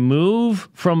to remove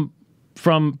from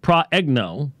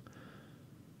proegno,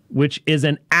 which is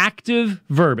an active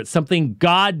verb, it's something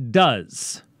God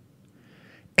does,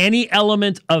 any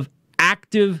element of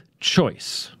active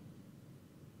choice.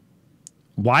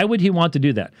 Why would he want to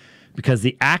do that? Because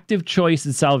the active choice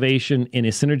in salvation in a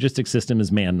synergistic system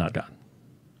is man, not God.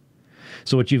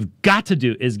 So what you've got to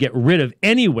do is get rid of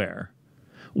anywhere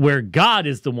where God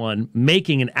is the one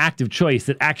making an active choice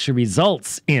that actually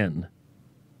results in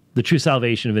the true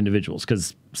salvation of individuals,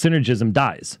 because synergism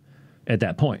dies at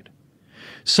that point.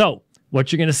 So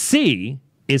what you're going to see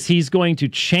is he's going to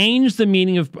change the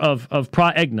meaning of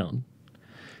proegnon,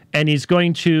 and he's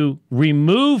going to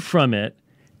remove from it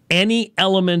any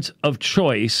element of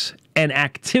choice and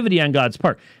activity on God's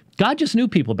part. God just knew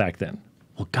people back then.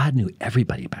 Well, God knew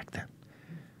everybody back then.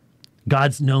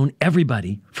 God's known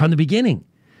everybody from the beginning.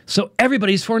 So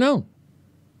everybody's foreknown.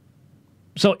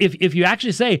 So if you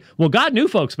actually say, well, God knew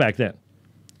folks back then.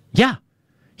 Yeah,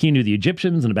 He knew the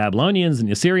Egyptians and the Babylonians and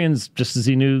the Assyrians just as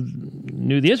he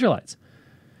knew the Israelites.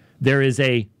 There is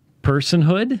a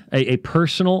personhood, a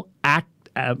personal act,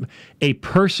 a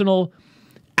personal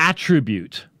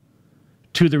attribute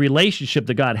to the relationship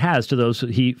that God has to those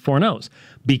he foreknows,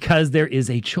 because there is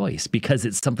a choice, because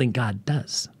it's something God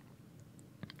does.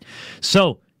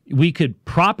 So we could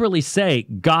properly say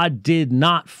God did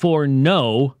not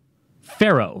foreknow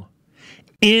Pharaoh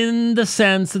in the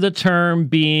sense of the term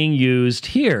being used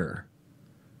here.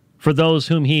 For those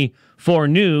whom he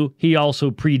foreknew, he also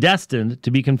predestined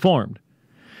to be conformed.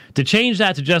 To change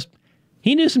that to just,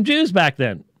 he knew some Jews back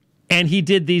then, and he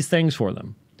did these things for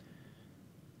them,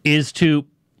 is to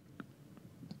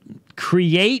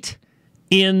create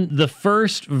in the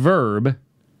first verb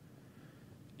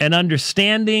an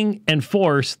understanding and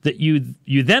force that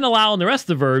you then allow in the rest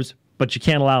of the verbs, but you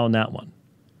can't allow in that one.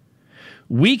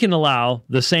 We can allow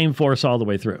the same force all the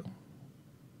way through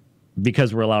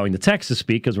because we're allowing the text to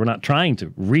speak, because we're not trying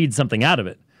to read something out of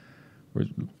it. We're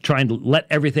trying to let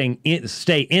everything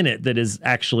stay in it that is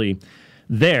actually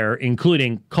there,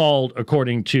 including called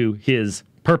according to his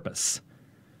purpose.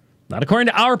 Not according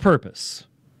to our purpose,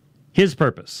 his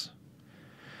purpose.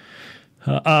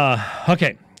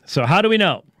 Okay, so how do we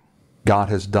know? God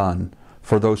has done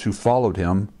for those who followed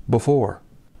him before,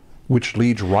 which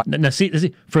leads right... Now,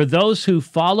 see, for those who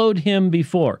followed him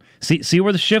before. See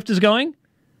where the shift is going?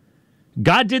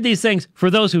 God did these things for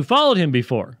those who followed him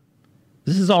before.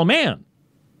 This is all man.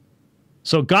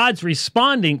 So God's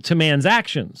responding to man's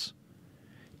actions.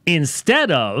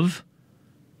 Instead of,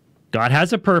 God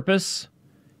has a purpose,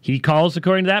 he calls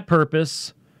according to that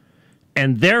purpose,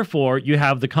 and therefore you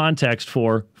have the context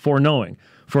for foreknowing.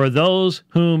 For those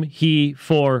whom he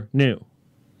foreknew.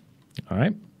 All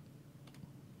right?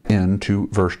 Into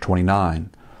verse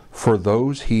 29. For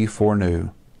those he foreknew.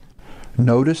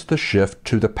 Notice the shift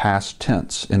to the past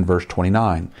tense in verse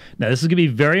 29. Now, this is going to be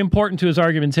very important to his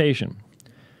argumentation.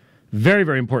 Very,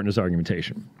 very important to his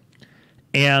argumentation.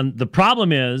 And the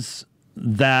problem is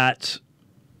that,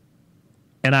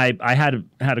 and I had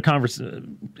a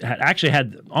conversation, actually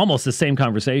had almost the same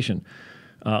conversation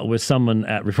with someone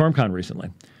at ReformCon recently.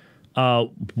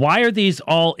 Why are these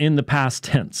all in the past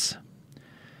tense?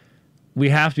 We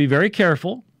have to be very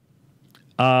careful.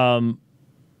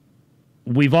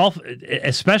 We've all,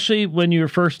 especially when you're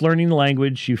first learning the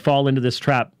language, you fall into this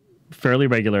trap fairly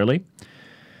regularly.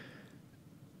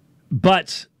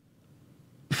 But,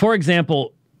 for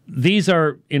example, these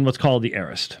are in what's called the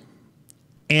aorist.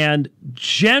 And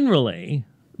generally,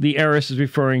 the aorist is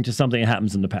referring to something that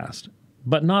happens in the past,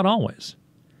 but not always.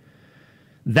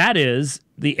 That is,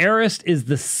 the aorist is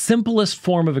the simplest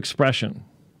form of expression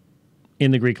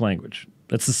in the Greek language.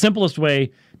 That's the simplest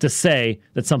way to say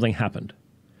that something happened.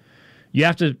 You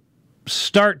have to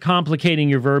start complicating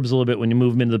your verbs a little bit when you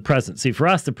move them into the present. See, for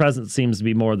us, the present seems to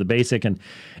be more of the basic, and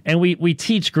we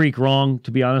teach Greek wrong,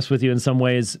 to be honest with you, in some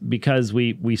ways, because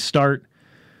we start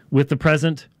with the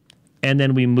present, and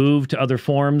then we move to other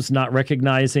forms, not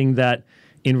recognizing that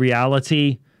in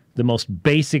reality, the most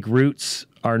basic roots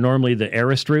are normally the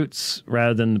aorist roots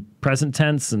rather than the present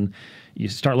tense, and you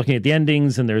start looking at the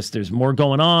endings, and there's more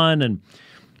going on. And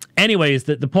anyways,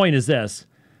 the point is this.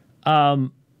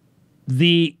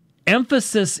 The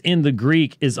emphasis in the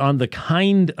Greek is on the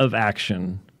kind of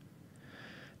action,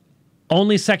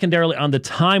 only secondarily on the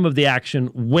time of the action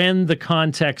when the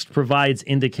context provides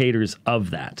indicators of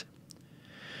that.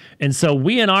 And so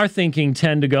we in our thinking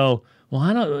tend to go, well,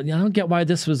 I don't get why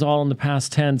this was all in the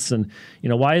past tense, and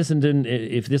why isn't it,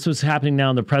 if this was happening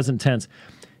now in the present tense?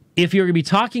 If you're going to be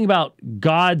talking about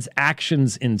God's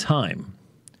actions in time,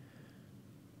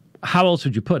 how else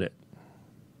would you put it?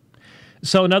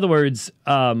 So in other words,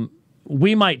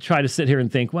 we might try to sit here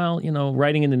and think, well,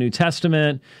 writing in the New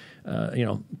Testament,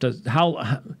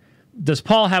 does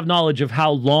Paul have knowledge of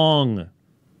how long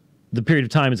the period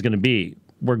of time is going to be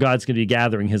where God's going to be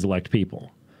gathering his elect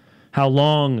people? How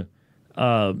long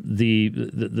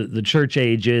the church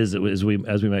age is, as we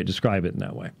might describe it in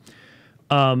that way.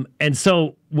 And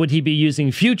so would he be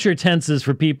using future tenses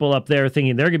for people up there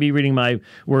thinking they're going to be reading my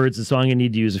words, and so I'm going to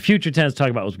need to use a future tense to talk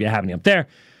about what's going to be happening up there?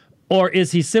 Or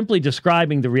is he simply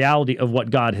describing the reality of what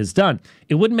God has done?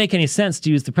 It wouldn't make any sense to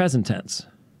use the present tense.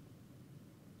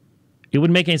 It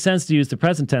wouldn't make any sense to use the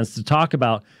present tense to talk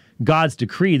about God's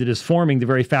decree that is forming the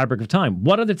very fabric of time.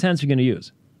 What other tense are you going to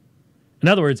use? In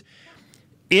other words,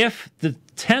 if the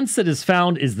tense that is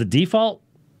found is the default,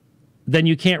 then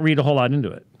you can't read a whole lot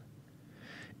into it.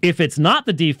 If it's not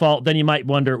the default, then you might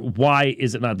wonder, why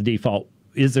is it not the default?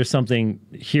 Is there something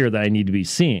here that I need to be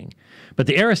seeing? But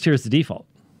the aorist here is the default.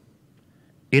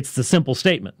 It's the simple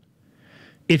statement.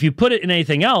 If you put it in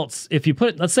anything else, if you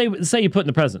put, let's say you put it in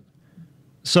the present.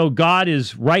 So God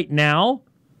is right now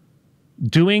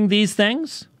doing these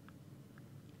things.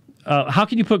 How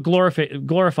can you put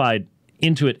glorified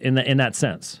into it in that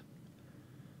sense?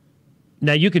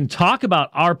 Now, you can talk about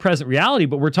our present reality,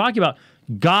 but we're talking about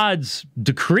God's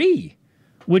decree,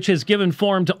 which has given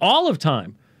form to all of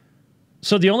time.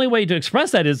 So the only way to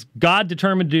express that is God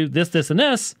determined to do this, this, and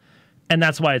this, and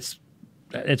that's why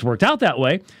it's worked out that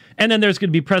way. And then there's going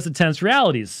to be present tense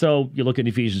realities. So you look at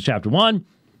Ephesians chapter 1,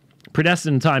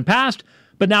 predestined in time past,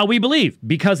 but now we believe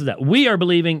because of that. We are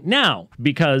believing now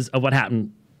because of what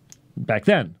happened back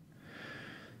then.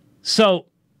 So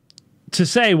to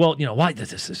say, well, why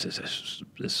this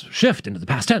shift into the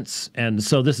past tense, and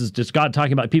so this is just God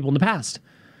talking about people in the past.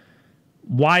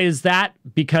 Why is that?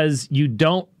 Because you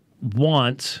don't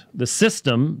want the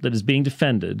system that is being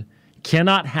defended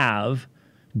cannot have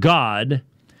God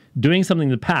doing something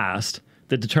in the past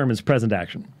that determines present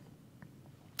action.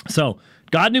 So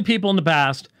God knew people in the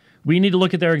past. We need to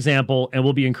look at their example, and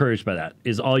we'll be encouraged by that,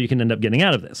 is all you can end up getting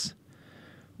out of this.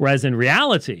 Whereas in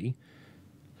reality,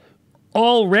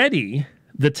 already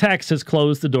the text has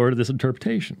closed the door to this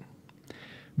interpretation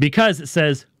because it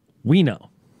says, we know.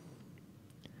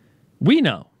 We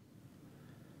know.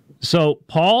 So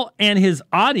Paul and his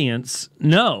audience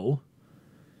know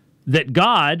that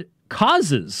God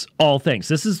causes all things.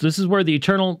 This is where the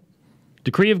eternal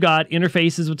decree of God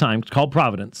interfaces with time. It's called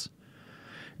providence.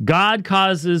 God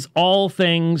causes all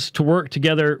things to work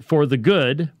together for the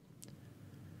good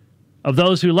of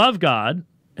those who love God.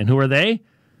 And who are they?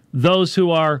 Those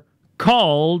who are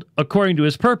called according to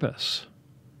his purpose.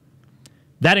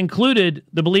 That included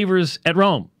the believers at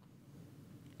Rome.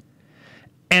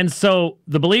 And so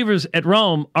the believers at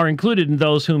Rome are included in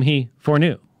those whom he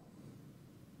foreknew.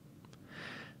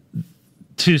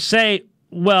 To say,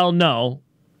 well, no,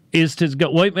 is to go,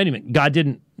 wait a minute, God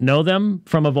didn't know them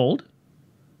from of old?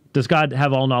 Does God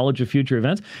have all knowledge of future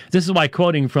events? This is why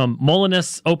quoting from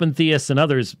Molinists, open theists, and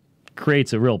others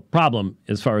creates a real problem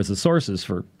as far as the sources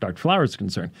for Dr. Flowers is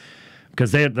concerned,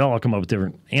 because they'll all come up with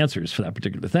different answers for that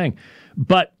particular thing.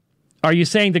 But are you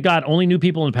saying that God only knew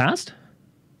people in the past?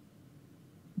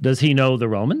 Does he know the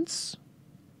Romans?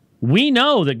 We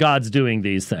know that God's doing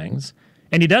these things,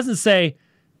 and he doesn't say,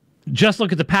 just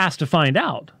look at the past to find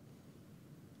out.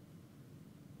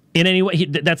 In any way,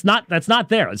 that's not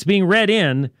there. It's being read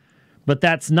in, but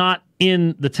that's not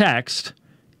in the text,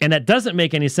 and that doesn't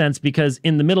make any sense because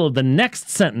in the middle of the next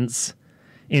sentence,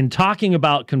 in talking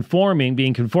about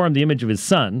being conformed to the image of his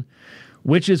Son,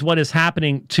 which is what is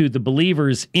happening to the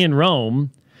believers in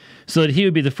Rome, so that he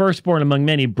would be the firstborn among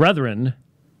many brethren.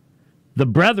 The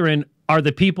brethren are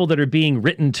the people that are being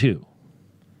written to,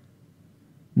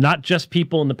 not just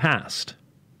people in the past.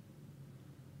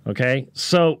 Okay?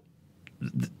 So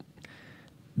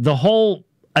the whole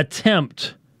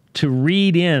attempt to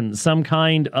read in some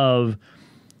kind of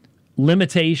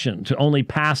limitation to only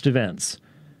past events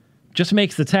just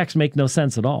makes the text make no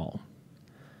sense at all,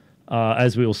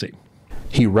 as we will see.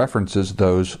 He references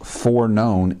those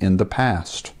foreknown in the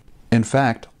past. In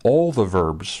fact, all the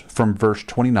verbs from verse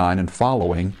 29 and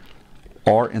following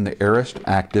are in the aorist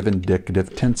active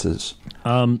indicative tenses.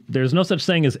 There's no such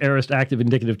thing as aorist active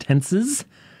indicative tenses.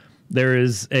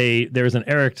 There's an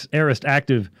aorist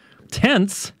active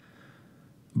tense,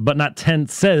 but not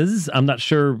tenses. I'm not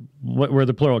sure where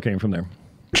the plural came from there.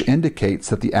 Which indicates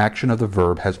that the action of the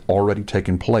verb has already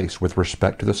taken place with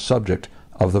respect to the subject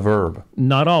of the verb.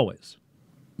 Not always.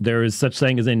 There is such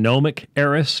thing as a gnomic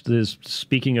aorist, that is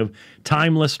speaking of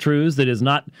timeless truths. That is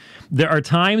not. There are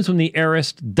times when the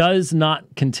aorist does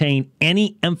not contain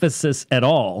any emphasis at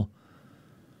all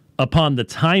upon the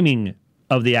timing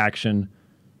of the action,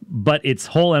 but its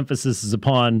whole emphasis is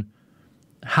upon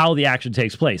how the action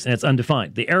takes place, and it's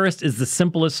undefined. The aorist is the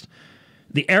simplest.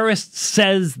 The aorist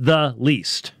says the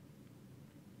least.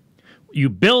 You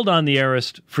build on the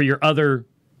aorist for your other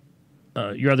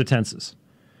tenses.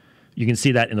 You can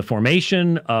see that in the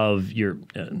formation of your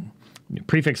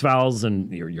prefix vowels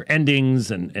and your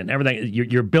endings and everything.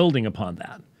 You're building upon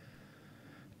that.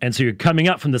 And so you're coming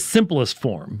up from the simplest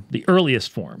form, the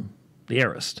earliest form, the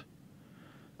aorist,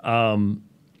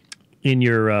 in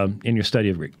your study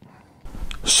of Greek.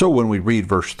 So when we read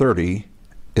verse 30,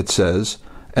 it says,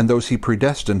 "And those he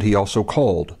predestined, he also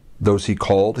called. Those he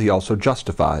called, he also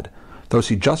justified. Those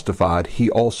he justified, he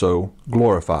also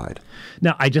glorified."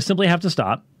 Now, I just simply have to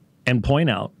stop and point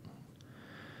out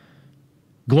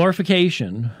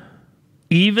glorification,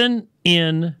 even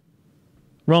in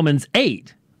Romans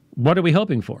 8, what are we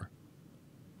hoping for?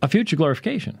 A future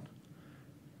glorification.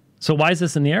 So why is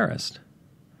this in the aorist?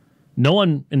 No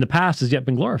one in the past has yet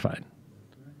been glorified.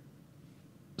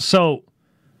 So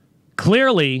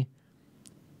clearly,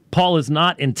 Paul is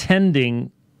not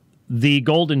intending the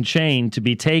golden chain to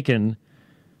be taken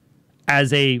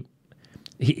as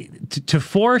to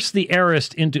force the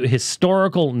aorist into a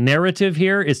historical narrative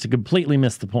here is to completely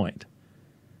miss the point.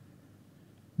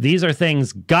 These are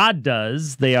things God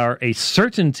does. They are a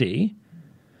certainty,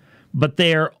 but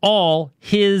they are all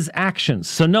his actions.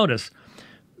 So notice,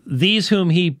 these whom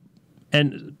he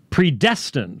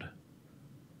predestined.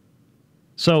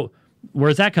 So where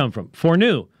does that come from?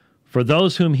 Foreknew. For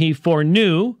those whom he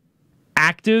foreknew,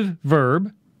 active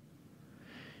verb.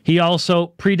 He also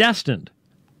predestined,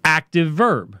 active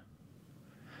verb.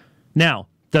 Now,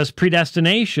 does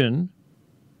predestination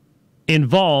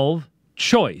involve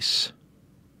choice?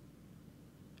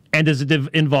 And does it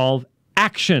involve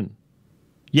action?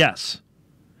 Yes.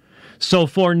 So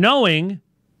foreknowing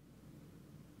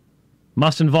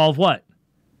must involve what?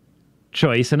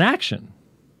 Choice and action.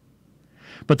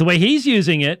 But the way he's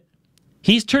using it,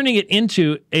 he's turning it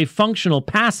into a functional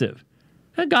passive.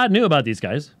 God knew about these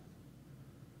guys.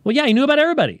 Well, yeah, he knew about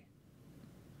everybody.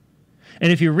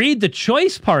 And if you read the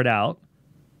choice part out,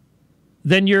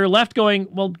 then you're left going,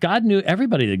 well, God knew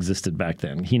everybody that existed back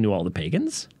then. He knew all the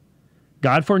pagans.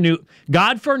 God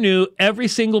foreknew every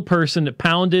single person that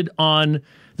pounded on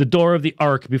the door of the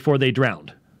ark before they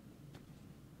drowned.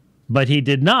 But he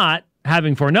did not,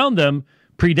 having foreknown them,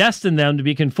 predestine them to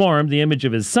be conformed to the image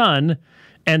of his Son,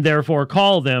 and therefore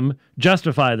call them,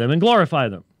 justify them, and glorify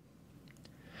them.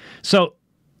 So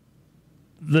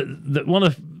one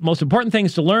of the most important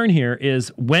things to learn here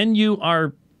is when you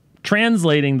are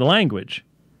translating the language,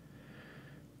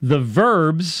 the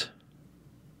verbs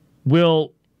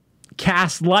will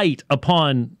cast light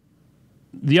upon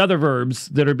the other verbs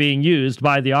that are being used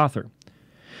by the author.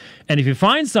 And if you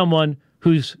find someone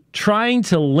who's trying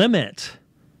to limit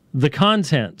the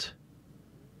content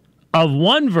of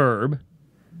one verb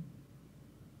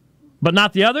but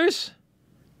not the others,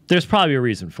 there's probably a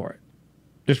reason for it.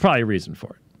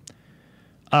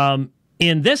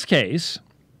 In this case,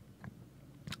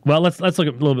 well, let's look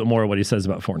at a little bit more at what he says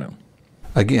about foreknown.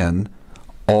 Again,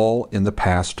 all in the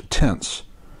past tense,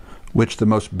 which the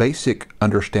most basic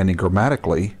understanding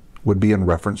grammatically would be in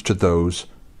reference to those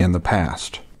in the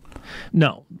past.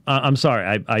 No, I'm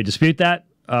sorry. I dispute that.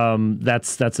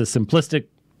 That's a simplistic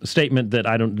statement that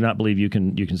I do not believe you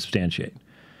can substantiate.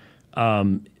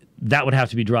 That would have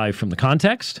to be derived from the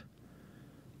context,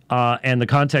 and the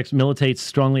context militates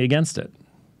strongly against it.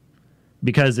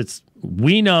 Because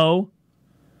we know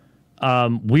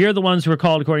we are the ones who are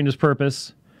called according to his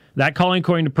purpose. That calling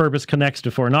according to purpose connects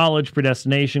to foreknowledge,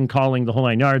 predestination, calling, the whole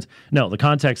 9 yards. No, the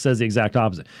context says the exact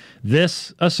opposite.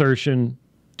 This assertion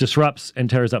disrupts and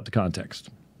tears up the context.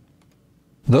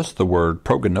 Thus the word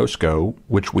prognosko,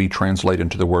 which we translate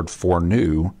into the word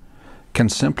foreknew, can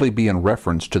simply be in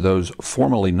reference to those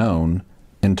formerly known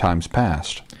in times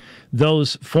past.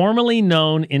 Those formerly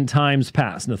known in times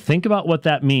past. Now think about what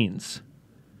that means.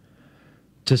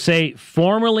 To say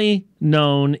formerly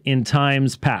known in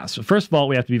times past. So first of all,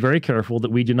 we have to be very careful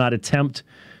that we do not attempt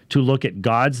to look at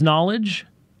God's knowledge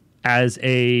as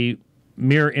a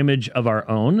mirror image of our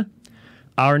own.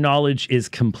 Our knowledge is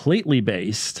completely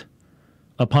based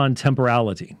upon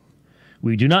temporality.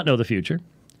 We do not know the future.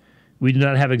 We do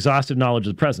not have exhaustive knowledge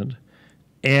of the present.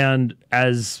 And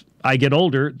as I get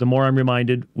older, the more I'm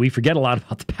reminded we forget a lot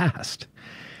about the past.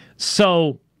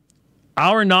 So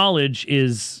our knowledge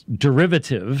is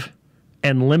derivative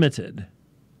and limited.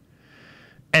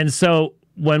 And so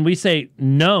when we say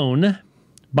known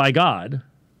by God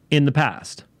in the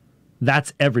past,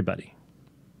 that's everybody.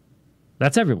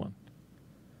 That's everyone.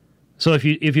 So if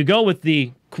you go with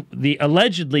the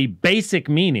allegedly basic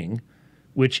meaning,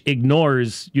 which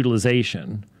ignores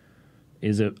utilization,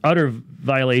 is an utter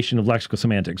violation of lexical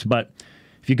semantics. But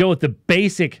if you go with the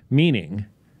basic meaning,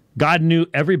 God knew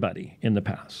everybody in the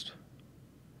past.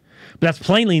 But that's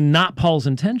plainly not Paul's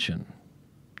intention.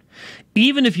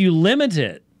 Even if you limit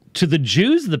it to the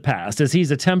Jews of the past, as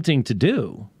he's attempting to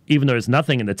do, even though there's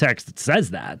nothing in the text that says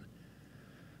that,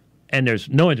 and there's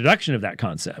no introduction of that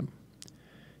concept,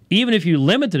 even if you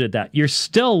limited it that, you're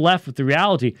still left with the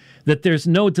reality that there's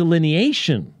no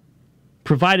delineation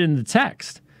provided in the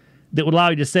text that would allow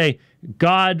you to say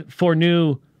God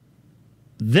foreknew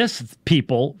this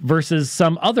people versus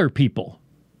some other people.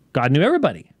 God knew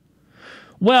everybody.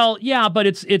 Well, yeah, but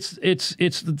it's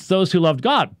those who loved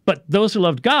God. But those who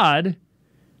loved God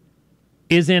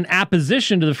is in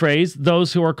apposition to the phrase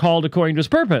those who are called according to his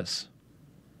purpose.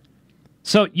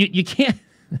 So you can't.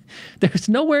 There's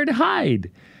nowhere to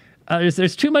hide.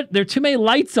 There's too much. There are too many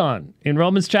lights on in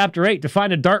Romans chapter 8 to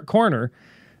find a dark corner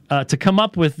to come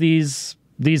up with these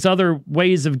these other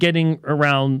ways of getting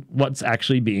around what's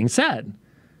actually being said.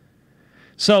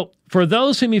 So, for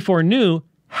those whom he foreknew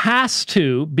has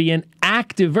to be an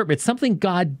active verb. It's something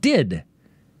God did,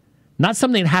 not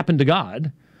something that happened to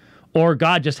God, or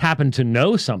God just happened to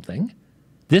know something.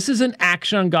 This is an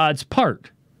action on God's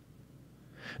part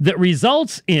that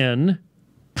results in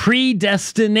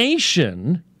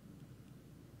predestination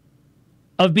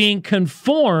of being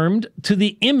conformed to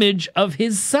the image of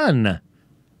his Son.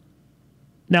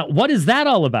 Now, what is that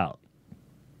all about?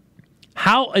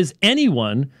 How is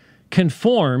anyone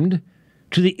conformed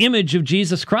to the image of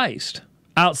Jesus Christ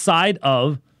outside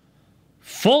of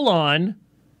full-on,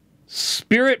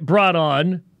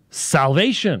 Spirit-brought-on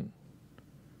salvation?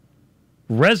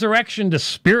 Resurrection to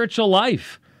spiritual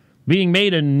life, being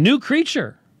made a new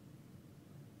creature.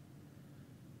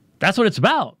 That's what it's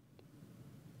about.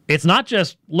 It's not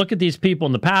just look at these people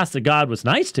in the past that God was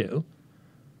nice to.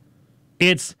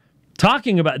 It's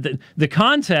talking about the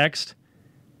context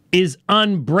is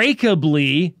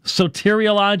unbreakably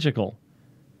soteriological.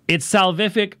 It's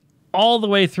salvific all the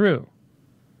way through.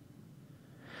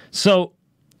 So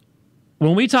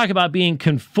when we talk about being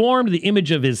conformed to the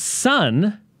image of his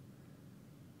Son,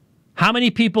 how many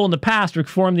people in the past were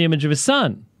conformed to the image of his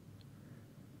Son?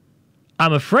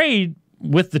 I'm afraid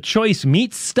with the choice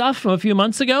meat stuff from a few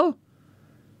months ago,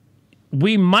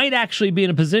 we might actually be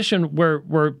in a position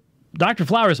where Dr.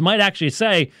 Flowers might actually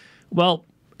say, well,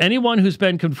 anyone who's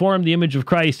been conformed to the image of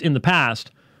Christ in the past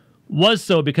was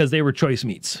so because they were choice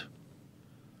meats.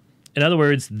 In other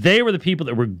words, they were the people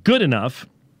that were good enough,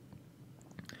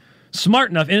 smart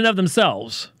enough in and of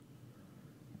themselves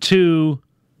to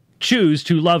choose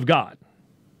to love God.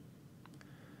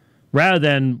 Rather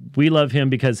than we love him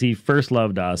because he first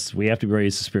loved us, we have to be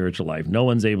raised to spiritual life. No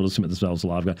one's able to submit themselves to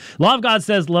the law of God. The law of God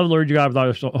says, love the Lord your God with all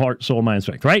your heart, soul, mind, and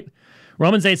strength, right?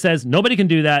 Romans 8 says, nobody can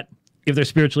do that if they're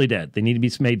spiritually dead. They need to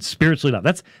be made spiritually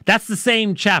alive. That's the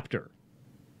same chapter.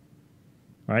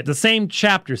 All right, the same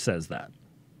chapter says that.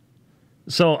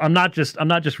 So I'm not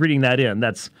just reading that in.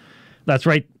 That's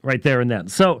right there and then.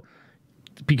 So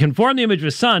be conformed to the image of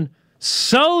his Son,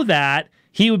 so that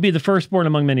he would be the firstborn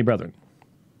among many brethren.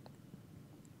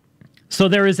 So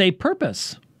there is a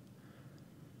purpose.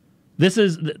 This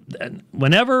is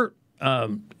whenever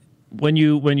when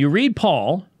you read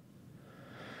Paul,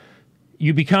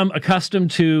 you become accustomed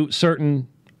to certain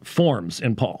forms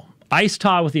in Paul.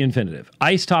 Eis-ta with the infinitive.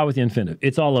 Eis-ta with the infinitive.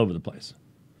 It's all over the place.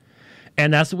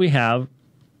 And that's what we have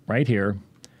right here.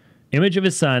 Image of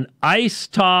his Son.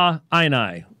 Eis-ta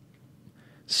einai.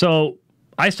 So,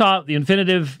 eis-ta, the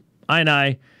infinitive,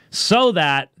 einai, so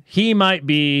that he might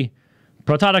be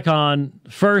prototokon,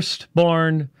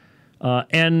 firstborn,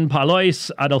 en palois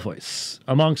adelphois,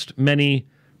 amongst many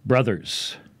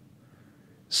brothers.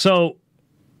 So,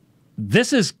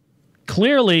 this is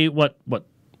clearly what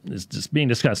is just being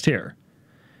discussed here,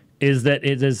 is that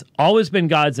it has always been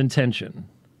God's intention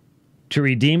to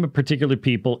redeem a particular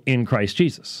people in Christ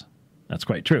Jesus. That's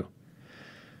quite true.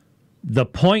 The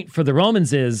point for the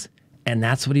Romans is, and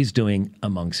that's what he's doing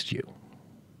amongst you.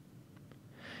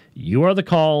 You are the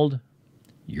called.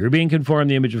 You're being conformed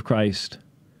to the image of Christ.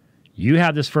 You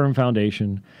have this firm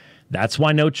foundation. That's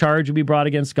why no charge will be brought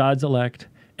against God's elect,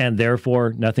 and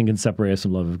therefore nothing can separate us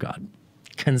from the love of God.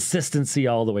 Consistency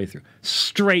all the way through,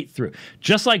 straight through.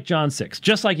 Just like John 6,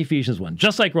 just like Ephesians 1,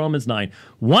 just like Romans 9,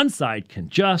 one side can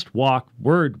just walk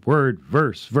word,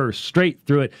 verse, straight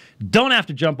through it. Don't have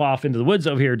to jump off into the woods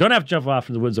over here. Don't have to jump off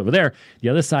into the woods over there. The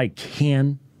other side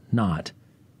cannot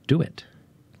do it.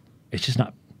 It's just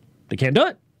not. They can't do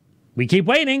it. We keep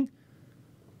waiting,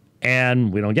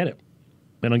 and we don't get it.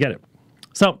 We don't get it.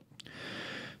 So,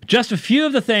 just a few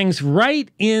of the things right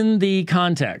in the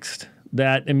context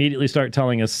that immediately start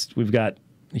telling us we've got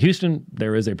Houston,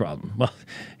 there is a problem. Well,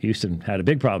 Houston had a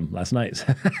big problem last night.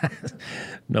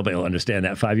 Nobody will understand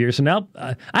that 5 years from now.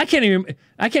 I can't even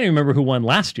remember who won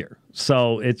last year.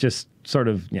 So it's just sort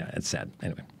of, it's sad.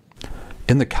 Anyway.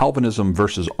 In the Calvinism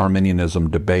versus Arminianism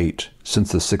debate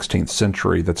since the 16th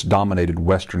century that's dominated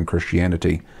Western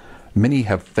Christianity, many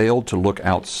have failed to look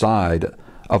outside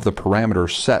of the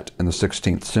parameters set in the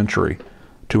 16th century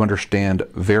to understand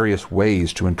various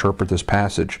ways to interpret this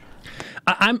passage.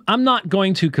 I'm not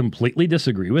going to completely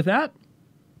disagree with that,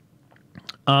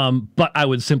 but I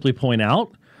would simply point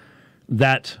out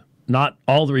that not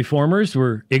all the reformers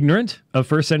were ignorant of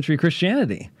first century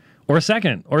Christianity, or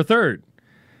second, or third.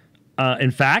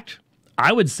 In fact,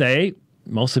 I would say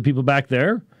most of the people back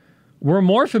there were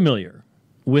more familiar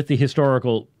with the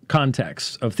historical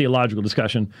context of theological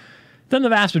discussion than the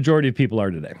vast majority of people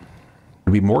are today.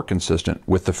 To be more consistent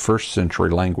with the first century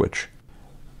language.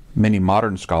 Many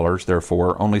modern scholars,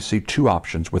 therefore, only see two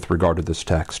options with regard to this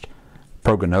text.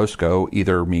 Prognosko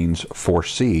either means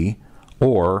foresee,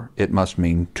 or it must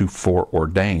mean to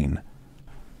foreordain.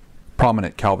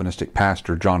 Prominent Calvinistic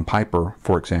pastor John Piper,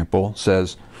 for example,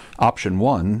 says, option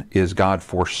one is God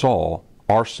foresaw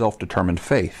our self-determined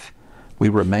faith. We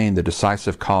remain the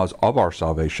decisive cause of our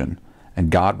salvation, and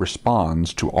God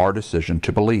responds to our decision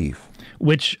to believe.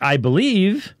 Which I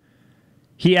believe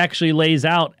he actually lays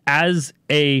out as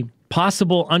a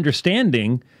possible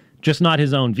understanding, just not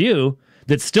his own view,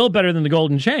 that's still better than the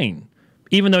golden chain,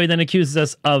 even though he then accuses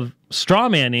us of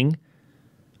strawmanning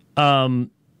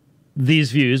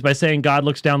these views by saying God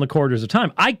looks down the corridors of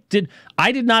time. I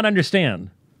did not understand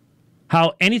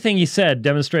how anything he said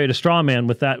demonstrated a straw man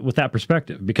with that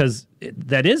perspective, because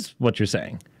that is what you're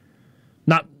saying.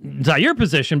 It's not your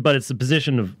position, but it's the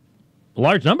position of a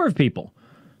large number of people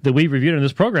that we've reviewed in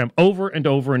this program over and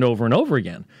over and over and over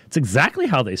again. It's exactly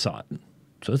how they saw it.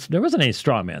 So there wasn't any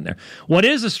straw man there. What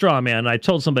is a straw man? I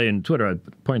told somebody on Twitter, I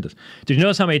pointed this. Did you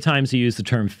notice how many times he used the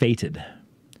term fated?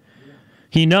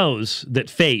 He knows that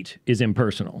fate is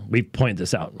impersonal. We've pointed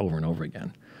this out over and over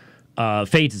again.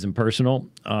 Fate is impersonal.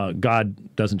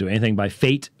 God doesn't do anything by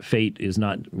fate. Fate is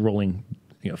not rolling.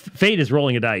 Fate is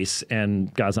rolling a dice,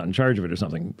 and God's not in charge of it or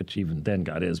something. Which even then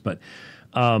God is. But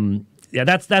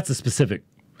that's a specific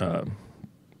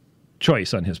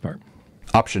choice on his part.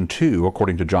 Option two,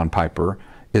 according to John Piper,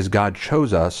 is God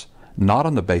chose us not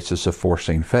on the basis of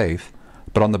foreseeing faith,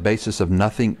 but on the basis of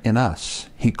nothing in us.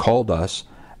 He called us,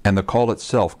 and the call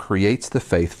itself creates the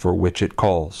faith for which it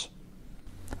calls.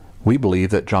 We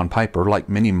believe that John Piper, like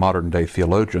many modern-day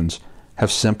theologians,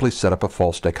 have simply set up a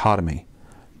false dichotomy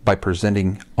by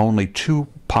presenting only two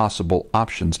possible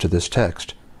options to this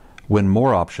text, when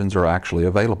more options are actually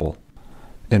available.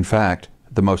 In fact,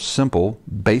 the most simple,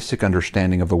 basic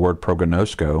understanding of the word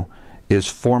prognosko is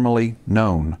formally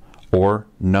known, or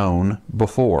known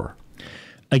before.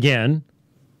 Again,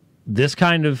 this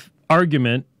kind of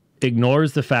argument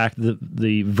ignores the fact that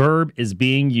the verb is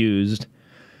being used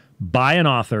by an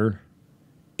author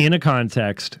in a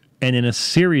context and in a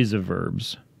series of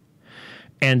verbs,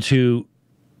 and to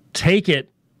take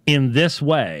it in this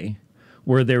way,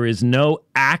 where there is no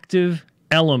active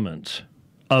element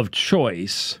of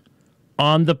choice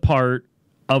on the part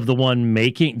of the one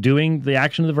doing the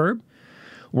action of the verb,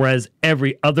 whereas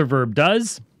every other verb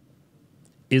does,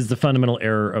 is the fundamental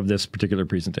error of this particular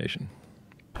presentation.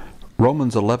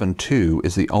 Romans 11:2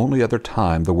 is the only other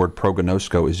time the word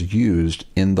prognosko is used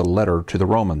in the letter to the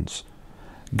Romans.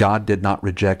 God did not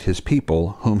reject his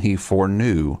people whom he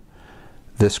foreknew.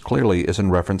 This clearly is in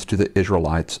reference to the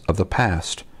Israelites of the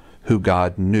past, who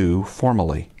God knew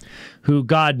formally. Who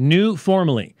God knew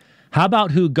formally. How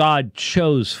about who God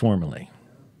chose formally?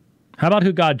 How about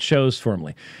who God chose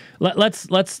formally? Let's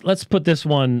put this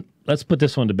one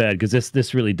to bed, because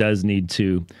this really does need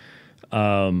to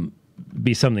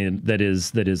be something that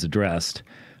is addressed.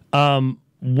 And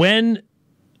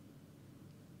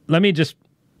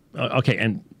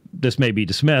this may be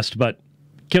dismissed, but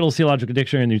Kittle's Theological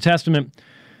Dictionary in the New Testament,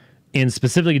 in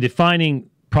specifically defining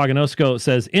prognosko,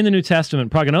 says, in the New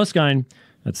Testament, prognoskine,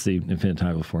 that's the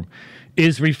infinitival form,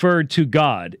 is referred to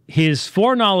God. His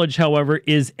foreknowledge, however,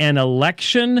 is an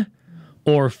election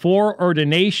or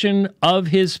foreordination of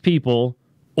his people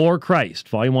or Christ.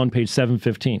 Volume 1, page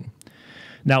 715.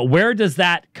 Now, where does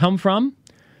that come from?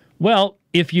 Well,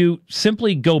 if you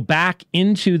simply go back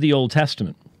into the Old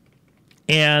Testament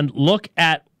and look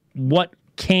at what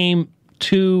came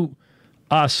to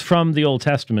us from the Old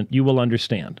Testament, you will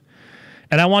understand.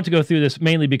 And I want to go through this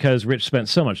mainly because Rich spent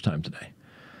so much time today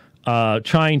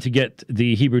trying to get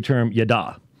the Hebrew term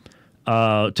yada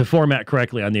to format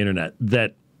correctly on the internet,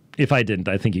 that if I didn't,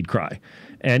 I think he'd cry.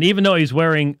 And even though he's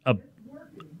wearing a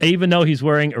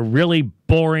really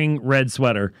boring red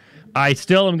sweater, I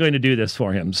still am going to do this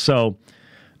for him. So,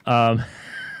 I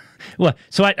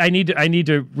need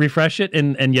to refresh it,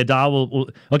 and Yada will.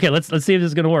 Okay, let's see if this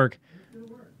is going to work.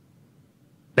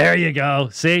 There you go.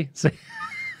 See.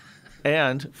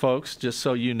 And, folks, just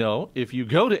so you know, if you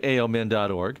go to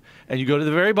aomin.org and you go to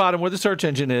the very bottom where the search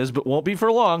engine is, but won't be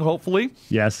for long, hopefully.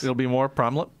 Yes. It'll be a more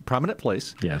prominent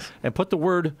place. Yes. And put the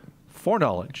word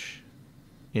foreknowledge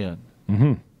in.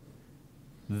 Mm-hmm.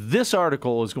 This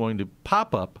article is going to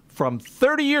pop up from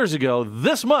 30 years ago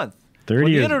this month. 30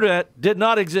 when years. The internet did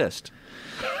not exist.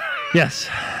 Yes.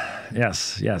 I've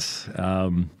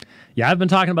been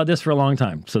talking about this for a long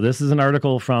time. So this is an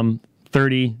article from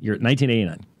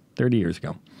 1989. 30 years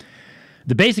ago.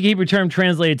 The basic Hebrew term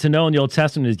translated to know in the Old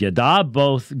Testament is yada.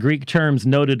 Both Greek terms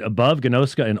noted above,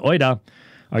 gnoska and oida,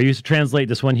 are used to translate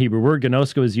this one Hebrew word.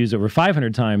 Gnosko is used over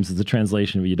 500 times as the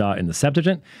translation of Yada in the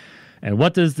Septuagint. And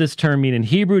what does this term mean in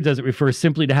Hebrew? Does it refer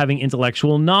simply to having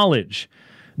intellectual knowledge?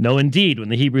 No, indeed. When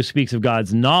the Hebrew speaks of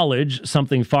God's knowledge,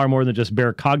 something far more than just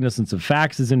bare cognizance of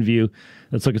facts is in view.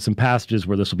 Let's look at some passages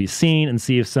where this will be seen and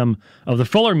see if some of the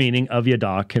fuller meaning of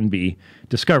Yada can be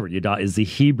discovered. Yada is the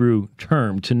Hebrew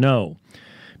term to know.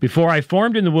 Before I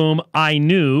formed in the womb, I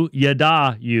knew,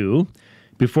 Yada, you.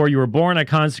 Before you were born, I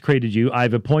consecrated you.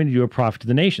 I've appointed you a prophet to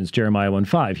the nations, Jeremiah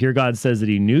 1:5. Here God says that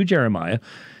he knew Jeremiah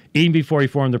even before he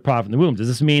formed the prophet in the womb. Does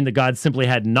this mean that God simply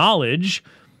had knowledge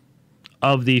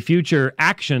of the future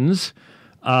actions,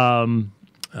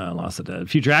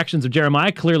 future actions of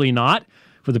Jeremiah? Clearly not.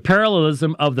 For the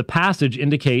parallelism of the passage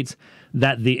indicates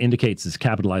that indicates is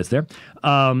capitalized there.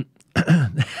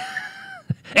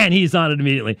 And he's on it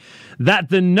immediately. That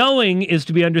the knowing is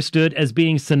to be understood as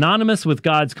being synonymous with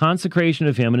God's consecration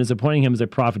of him and his appointing him as a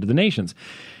prophet to the nations.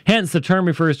 Hence, the term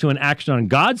refers to an action on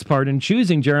God's part in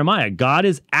choosing Jeremiah. God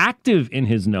is active in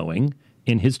his knowing,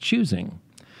 in his choosing.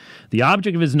 The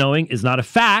object of his knowing is not a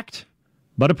fact,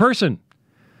 but a person.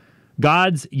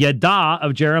 God's Yada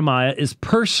of Jeremiah is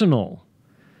personal.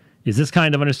 Is this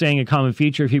kind of understanding a common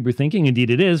feature of Hebrew thinking? Indeed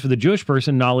it is. For the Jewish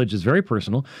person, knowledge is very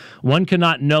personal. One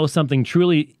cannot know something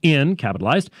truly in,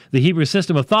 capitalized, the Hebrew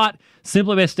system of thought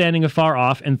simply by standing afar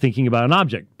off and thinking about an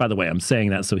object. By the way, I'm saying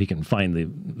that so he can find the...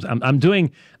 I'm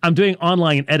doing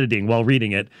online editing while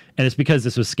reading it, and it's because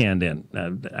this was scanned in.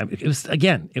 It was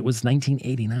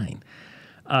 1989.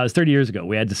 It was 30 years ago.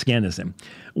 We had to scan this in.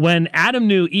 When Adam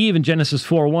knew Eve in Genesis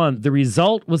 4:1, the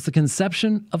result was the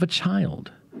conception of a child.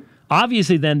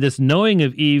 Obviously, then, this knowing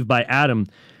of Eve by Adam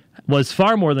was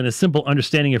far more than a simple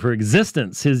understanding of her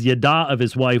existence. His Yada of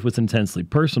his wife was intensely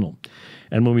personal.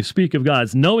 And when we speak of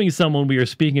God's knowing someone, we are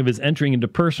speaking of his entering into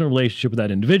personal relationship with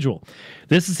that individual.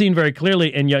 This is seen very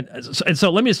clearly, and so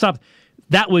let me stop.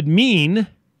 That would mean,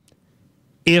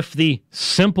 if the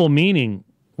simple meaning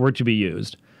were to be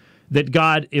used,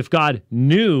 that if God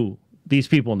knew these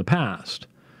people in the past,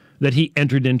 that he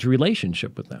entered into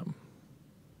relationship with them.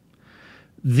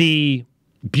 The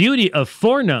beauty of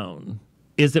foreknown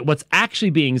is that what's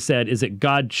actually being said is that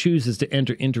God chooses to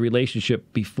enter into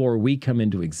relationship before we come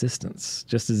into existence,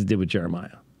 just as he did with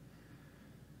Jeremiah.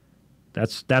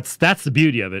 That's the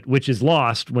beauty of it, which is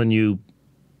lost when you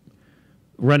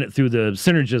run it through the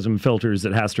synergism filters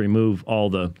that has to remove all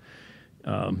the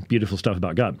beautiful stuff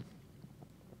about God.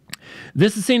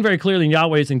 This is seen very clearly in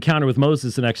Yahweh's encounter with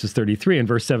Moses in Exodus 33. In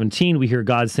verse 17, we hear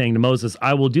God saying to Moses,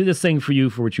 I will do this thing for you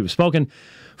for which you have spoken,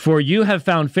 for you have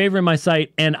found favor in my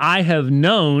sight, and I have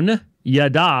known,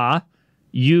 Yada,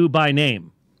 you by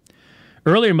name.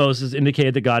 Earlier, Moses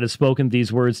indicated that God has spoken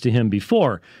these words to him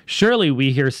before. Surely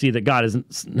we here see that God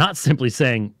is not simply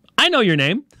saying, I know your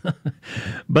name,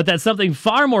 but that something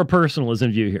far more personal is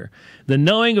in view here. The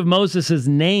knowing of Moses'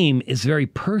 name is very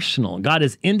personal. God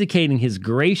is indicating his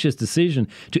gracious decision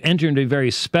to enter into a very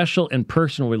special and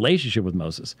personal relationship with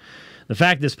Moses. The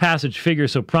fact this passage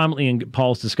figures so prominently in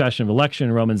Paul's discussion of election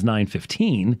in Romans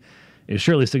 9:15 is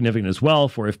surely significant as well,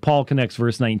 for if Paul connects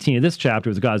verse 19 of this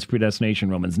chapter with God's predestination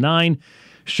in Romans 9,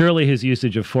 surely his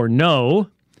usage of foreknow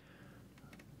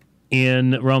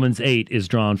in Romans 8 is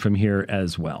drawn from here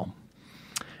as well.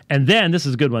 And then, this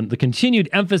is a good one, the continued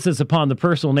emphasis upon the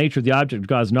personal nature of the object of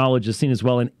God's knowledge is seen as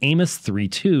well in Amos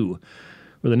 3:2,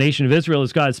 where the nation of Israel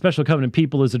as God's special covenant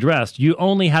people is addressed. You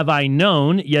only have I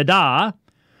known, Yada,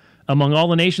 among all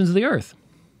the nations of the earth.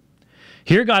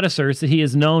 Here God asserts that he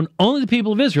has known only the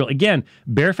people of Israel. Again,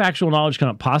 bare factual knowledge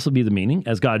cannot possibly be the meaning,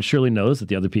 as God surely knows that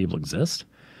the other people exist,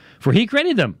 for he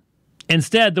created them.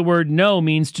 Instead, the word know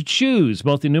means to choose.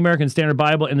 Both the New American Standard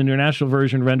Bible and the New International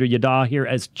Version render Yada here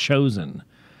as chosen.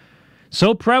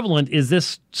 So prevalent is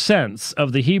this sense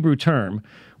of the Hebrew term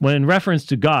when in reference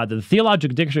to God that the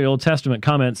Theological Dictionary of the Old Testament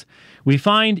comments, we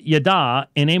find Yada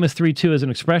in Amos 3:2 as an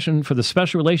expression for the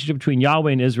special relationship between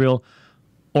Yahweh and Israel,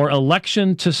 or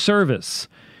election to service.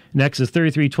 In Exodus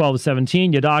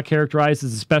 33:12-17, Yada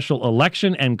characterizes a special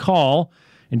election and call.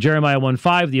 In Jeremiah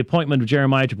 1:5, the appointment of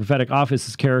Jeremiah to prophetic office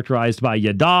is characterized by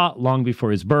Yada. Long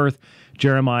before his birth,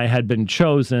 Jeremiah had been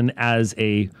chosen as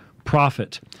a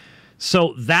prophet.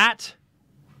 So that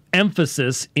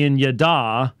emphasis in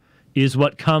Yada is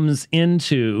what comes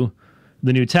into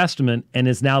the New Testament and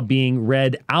is now being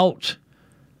read out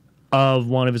of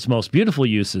one of its most beautiful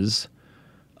uses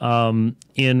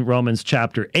in Romans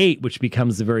chapter 8, which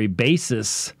becomes the very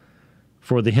basis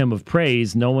for the hymn of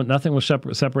praise. Nothing will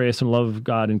separate us from the love of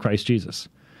God in Christ Jesus.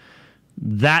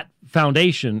 That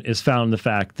foundation is found in the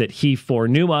fact that he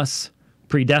foreknew us,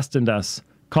 predestined us,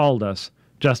 called us,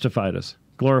 justified us,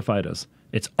 glorified us.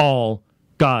 It's all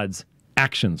God's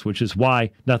actions, which is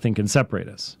why nothing can separate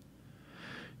us.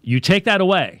 You take that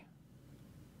away,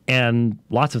 and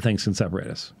lots of things can separate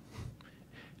us.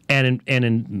 And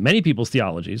in many people's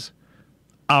theologies,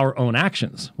 our own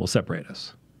actions will separate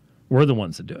us. We're the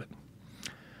ones that do it.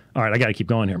 All right, I got to keep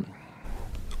going here.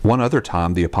 One other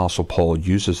time the Apostle Paul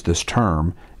uses this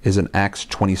term is in Acts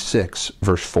 26,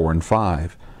 verse 4 and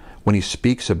 5, when he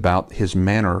speaks about his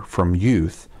manner from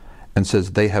youth and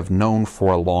says they have known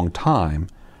for a long time,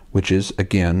 which is,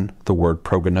 again, the word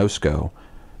prognosko,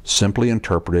 simply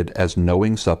interpreted as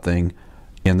knowing something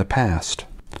in the past.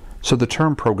 So the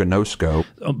term prognosko...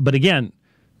 But again,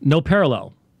 no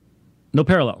parallel. No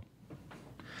parallel.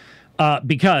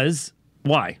 Because,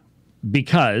 why?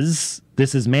 Because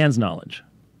this is man's knowledge.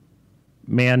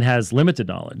 Man has limited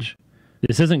knowledge.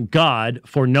 This isn't God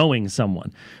foreknowing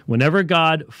someone. Whenever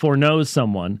God foreknows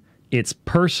someone, it's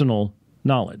personal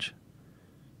knowledge.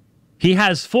 He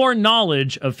has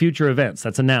foreknowledge of future events.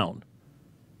 That's a noun,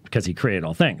 because he created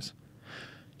all things.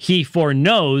 He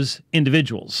foreknows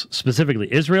individuals,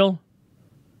 specifically Israel,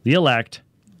 the elect,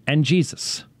 and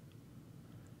Jesus.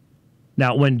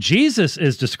 Now, when Jesus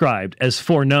is described as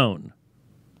foreknown,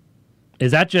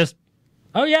 is that just,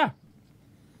 oh yeah,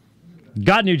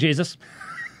 God knew Jesus?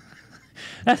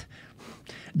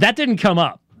 That didn't come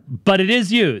up, but it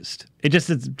is used.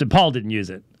 Paul didn't use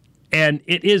it. And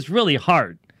it is really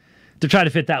hard to try to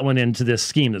fit that one into this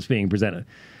scheme that's being presented.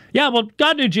 Yeah, well,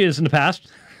 God knew Jesus in the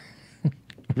past.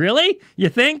 Really? You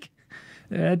think?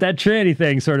 That Trinity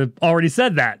thing sort of already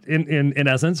said that in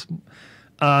essence.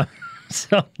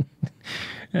 So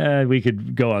we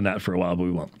could go on that for a while, but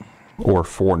we won't. Or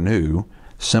foreknew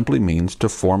simply means to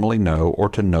formally know or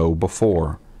to know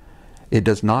before. It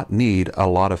does not need a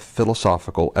lot of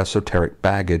philosophical, esoteric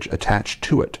baggage attached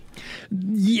to it.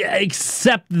 Yeah,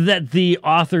 except that the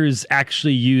authors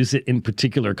actually use it in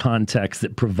particular contexts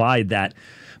that provide that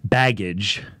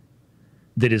baggage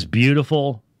that is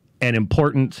beautiful and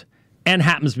important and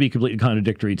happens to be completely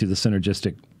contradictory to the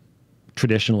synergistic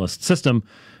traditionalist system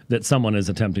that someone is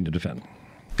attempting to defend.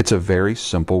 It's a very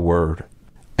simple word.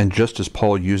 And just as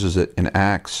Paul uses it in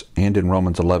Acts and in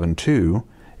Romans 11:2,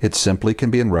 it simply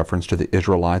can be in reference to the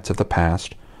Israelites of the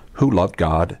past who loved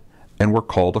God and were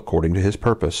called according to his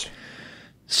purpose.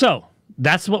 So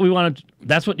that's what you want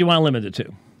to limit it to.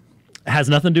 It has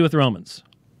nothing to do with Romans,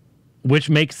 which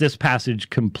makes this passage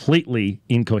completely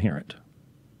incoherent.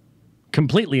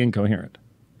 Completely incoherent.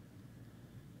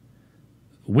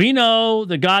 We know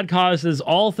that God causes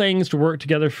all things to work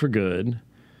together for good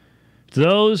to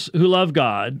those who love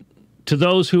God, to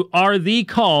those who are the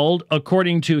called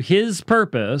according to his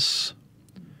purpose.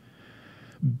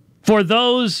 For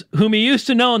those whom he used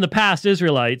to know in the past,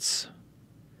 Israelites,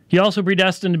 he also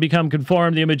predestined to become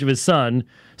conformed to the image of his Son,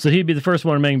 so he'd be the first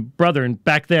one among brethren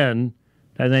back then.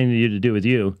 That had nothing to do with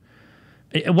you.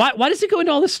 Why does he go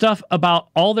into all this stuff about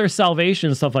all their salvation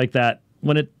and stuff like that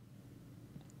when it...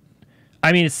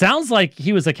 I mean, it sounds like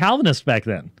he was a Calvinist back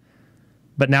then,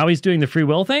 but now he's doing the free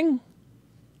will thing?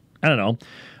 I don't know.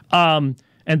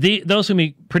 And those whom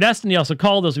he predestined, he also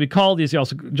called. Those whom he called, he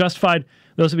also justified.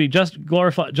 Those whom he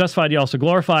justified, he also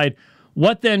glorified.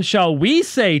 What then shall we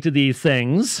say to these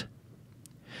things?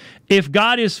 If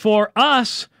God is for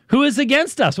us, who is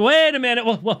against us? Wait a minute.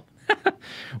 Well,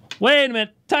 wait a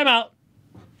minute. Time out.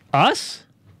 Us?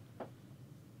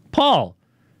 Paul,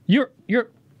 you're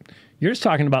just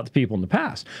talking about the people in the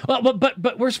past. Well,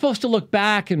 but we're supposed to look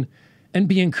back and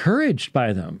be encouraged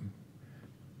by them.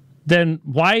 Then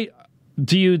why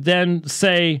do you then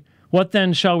say, what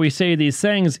then shall we say these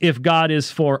things if God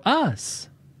is for us?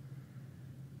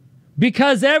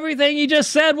 Because everything he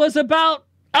just said was about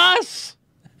us,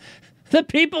 the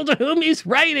people to whom he's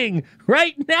writing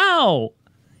right now.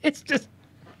 It's just,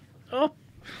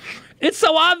 it's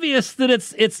so obvious that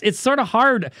it's sort of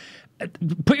hard.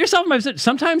 Put yourself in my position.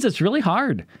 Sometimes it's really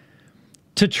hard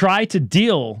to try to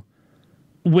deal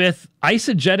with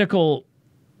eisegetical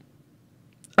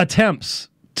attempts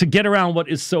to get around what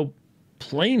is so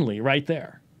plainly right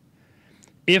there.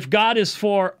 If God is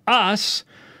for us,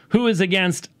 who is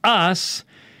against us?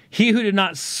 He who did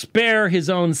not spare his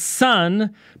own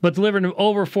Son, but delivered him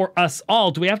over for us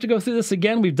all. Do we have to go through this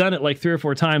again? We've done it like 3 or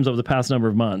 4 times over the past number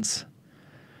of months.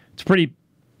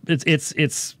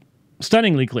 It's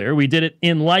stunningly clear. We did it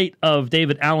in light of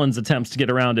David Allen's attempts to get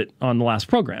around it on the last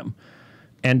program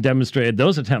and demonstrated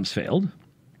those attempts failed.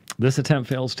 This attempt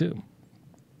fails too.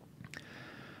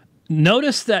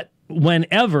 Notice that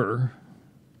whenever,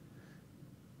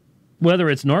 whether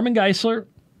it's Norman Geisler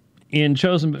in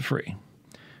Chosen But Free,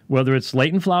 whether it's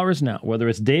Leighton Flowers now, whether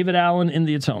it's David Allen in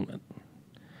The Atonement,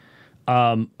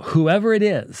 whoever it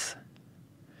is,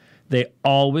 they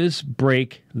always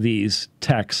break these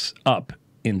texts up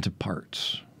into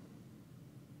parts.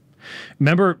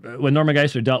 Remember when Norman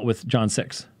Geisler dealt with John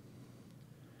 6?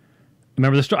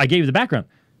 Remember the story? I gave you the background.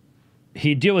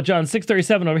 He'd deal with John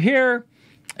 6:37 over here,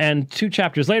 and 2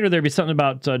 chapters later there'd be something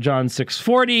about John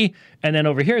 6:40, and then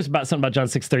over here it's about something about John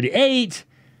 6:38,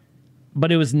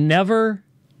 but it was never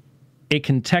a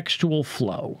contextual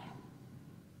flow.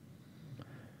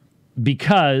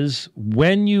 Because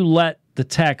when you let the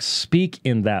text speak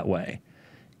in that way,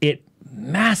 it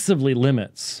massively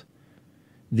limits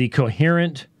the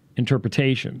coherent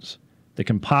interpretations that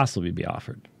can possibly be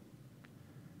offered.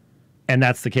 And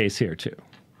that's the case here, too.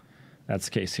 That's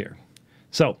the case here.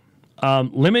 So,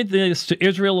 limit this to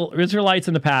Israelites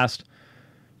in the past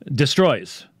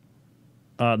destroys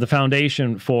the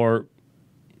foundation for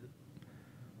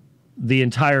the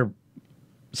entire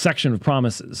section of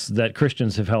promises that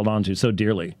Christians have held on to so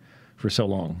dearly for so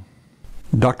long.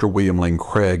 Dr. William Lane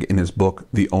Craig, in his book,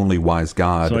 The Only Wise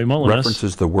God,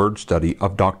 references the word study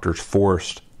of Drs.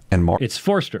 Forrest and Marston. It's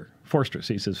Forster. Forster.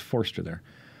 See, he says Forster there.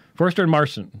 Forster and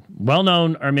Marston,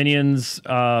 well-known Arminians. If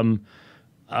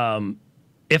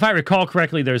I recall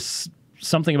correctly, there's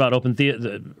something about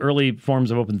the early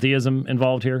forms of open theism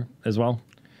involved here as well.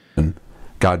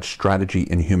 God's strategy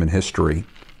in human history,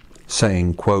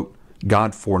 saying, quote,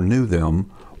 God foreknew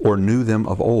them or knew them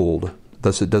of old.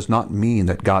 Thus it does not mean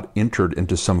that God entered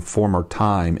into some former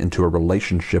time into a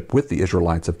relationship with the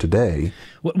Israelites of today.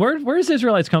 Where does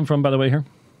Israelites come from, by the way, here?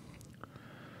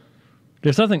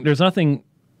 There's nothing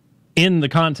in the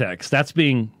context. That's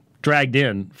being dragged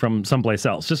in from someplace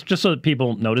else. Just so that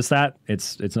people notice that.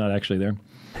 It's not actually there.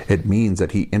 It means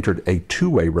that he entered a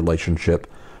two-way relationship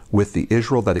with the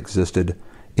Israel that existed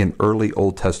in early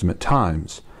Old Testament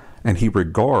times, and he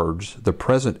regards the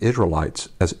present Israelites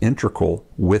as integral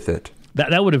with it.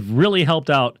 That would have really helped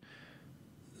out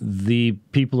the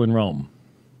people in Rome.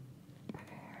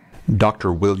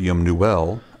 Dr. William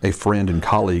Newell, a friend and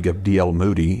colleague of D.L.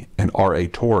 Moody and R.A.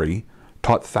 Torrey,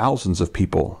 taught thousands of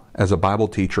people as a Bible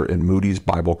teacher in Moody's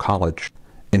Bible College.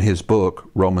 In his book,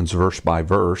 Romans Verse by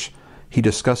Verse, he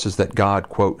discusses that God,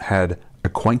 quote, had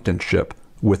acquaintanceship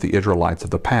with the Israelites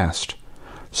of the past.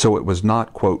 So it was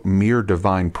not, quote, mere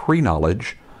divine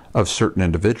pre-knowledge of certain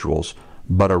individuals,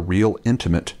 but a real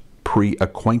intimate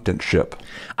pre-acquaintanceship.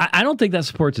 I don't think that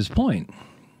supports his point.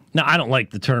 Now, I don't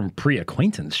like the term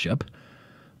pre-acquaintanceship,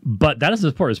 but that doesn't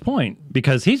support his point,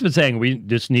 because he's been saying we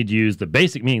just need to use the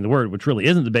basic meaning of the word, which really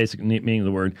isn't the basic meaning of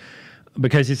the word,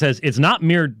 because he says it's not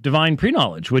mere divine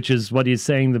pre-knowledge, which is what he's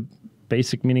saying the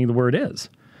basic meaning of the word is,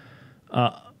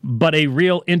 but a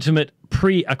real intimate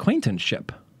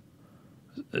pre-acquaintanceship.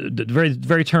 The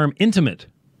very term intimate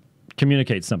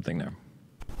communicates something there.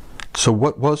 So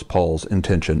what was Paul's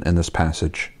intention in this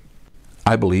passage?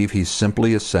 I believe he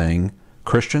simply is saying,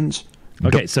 Christians...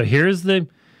 Okay, so here's the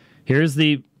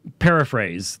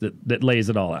paraphrase that lays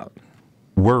it all out.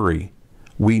 Worry.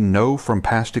 We know from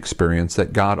past experience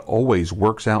that God always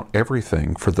works out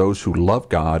everything for those who love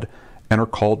God and are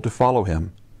called to follow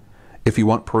him. If you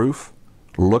want proof,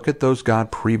 look at those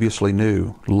God previously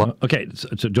knew. Okay,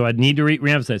 so do I need to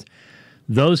reemphasize?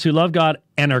 Those who love God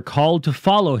and are called to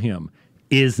follow him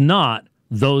is not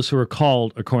those who are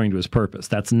called according to his purpose.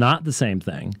 That's not the same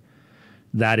thing.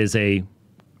 That is a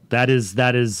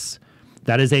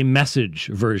Message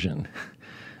version,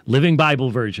 Living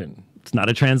Bible version. It's not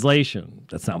a translation.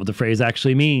 That's not what the phrase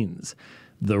actually means.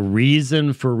 The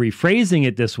reason for rephrasing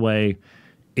it this way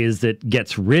is that it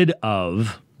gets rid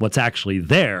of what's actually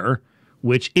there,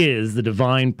 which is the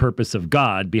divine purpose of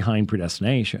God behind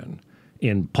predestination.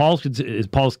 In Paul's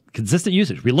consistent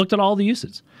usage, we looked at all the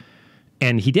uses,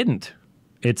 and he didn't.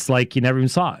 It's like he never even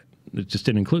saw it. It just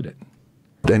didn't include it.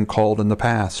 And called in the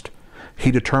past. He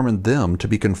determined them to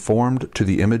be conformed to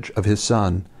the image of his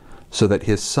Son, so that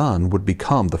his Son would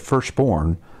become the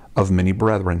firstborn of many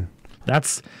brethren.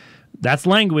 That's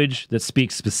language that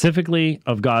speaks specifically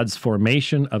of God's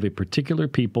formation of a particular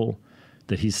people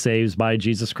that he saves by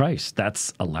Jesus Christ.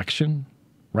 That's election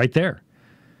right there.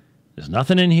 There's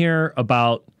nothing in here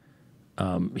about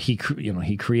he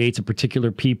creates a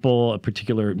particular people, a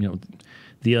particular,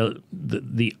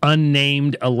 the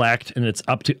unnamed elect, and it's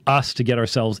up to us to get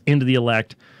ourselves into the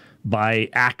elect by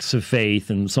acts of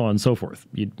faith and so on and so forth.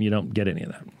 You don't get any of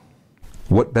that.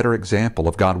 What better example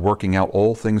of God working out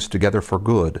all things together for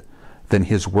good than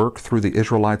his work through the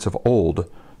Israelites of old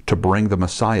to bring the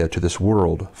Messiah to this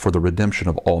world for the redemption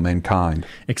of all mankind?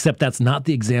 Except that's not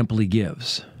the example he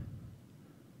gives.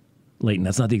 Leighton,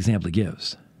 that's not the example he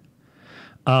gives.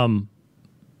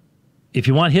 If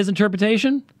you want his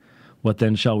interpretation, what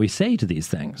then shall we say to these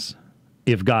things?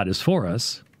 If God is for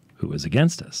us, who is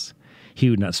against us? he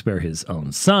would not spare his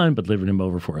own son, but delivered him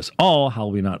over for us all. How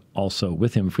will we not also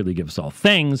with him freely give us all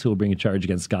things? Who will bring a charge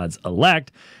against God's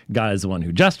elect? God is the one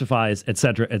who justifies,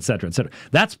 etc., etc., etc.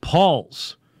 That's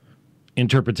Paul's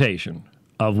interpretation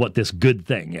of what this good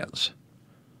thing is.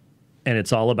 And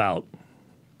it's all about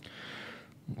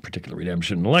particular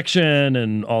redemption and election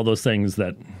and all those things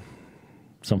that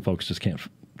some folks just can't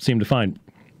seem to find.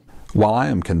 While I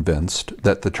am convinced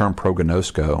that the term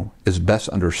prognosko is best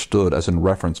understood as in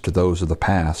reference to those of the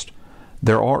past,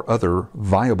 there are other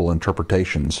viable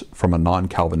interpretations from a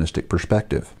non-Calvinistic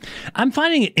perspective. I'm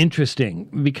finding it interesting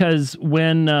because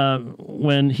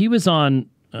when he was on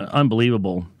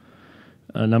Unbelievable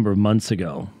a number of months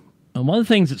ago, one of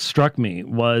the things that struck me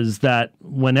was that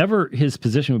whenever his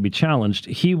position would be challenged,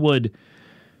 he would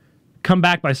come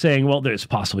back by saying, well, there's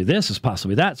possibly this, it's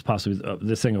possibly that, it's possibly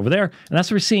this thing over there. And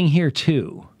that's what we're seeing here,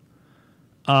 too.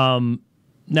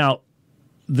 Now,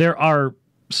 there are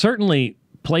certainly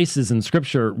places in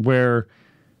Scripture where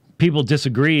people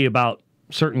disagree about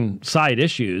certain side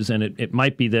issues, and it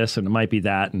might be this and it might be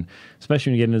that, and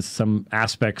especially when you get into some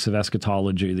aspects of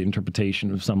eschatology, the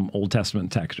interpretation of some Old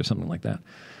Testament text or something like that.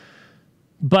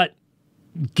 But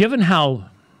given how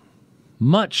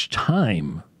much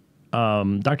time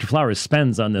Dr. Flowers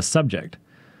spends on this subject,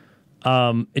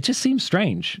 it just seems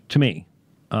strange to me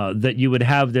that you would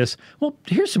have this, well,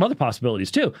 here's some other possibilities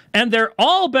too. And they're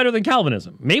all better than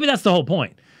Calvinism. Maybe that's the whole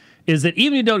point, is that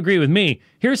even if you don't agree with me,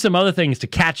 here's some other things to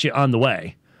catch you on the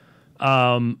way.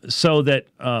 So that,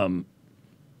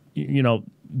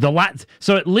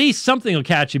 so at least something will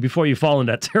catch you before you fall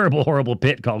into that terrible, horrible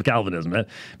pit called Calvinism.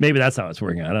 Maybe that's how it's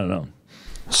working. I don't know.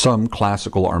 Some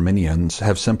classical Arminians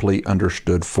have simply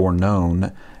understood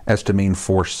foreknown as to mean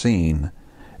foreseen,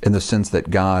 in the sense that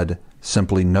God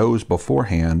simply knows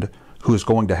beforehand who is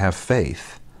going to have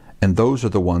faith, and those are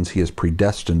the ones he has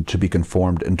predestined to be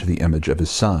conformed into the image of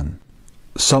his Son.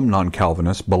 Some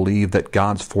non-Calvinists believe that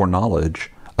God's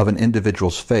foreknowledge of an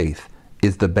individual's faith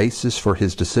is the basis for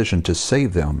his decision to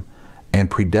save them and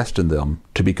predestine them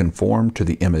to be conformed to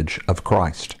the image of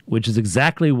Christ. Which is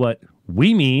exactly what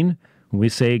we mean when we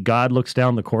say God looks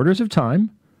down the quarters of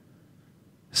time,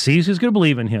 sees who's going to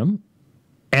believe in him,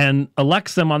 and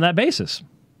elects them on that basis.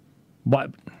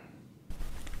 What?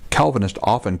 Calvinists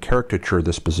often caricature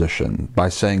this position by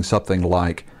saying something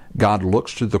like, God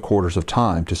looks through the quarters of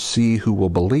time to see who will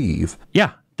believe.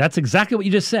 Yeah, that's exactly what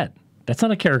you just said. That's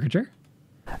not a caricature.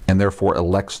 And therefore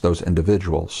elects those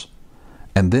individuals.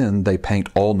 And then they paint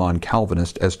all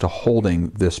non-Calvinists as to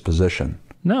holding this position.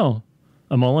 No.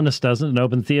 A Molinist doesn't. An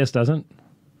open theist doesn't.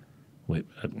 Wait,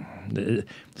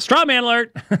 straw man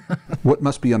alert. What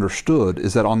must be understood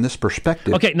is that on this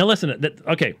perspective... Okay, now listen.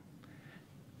 Okay.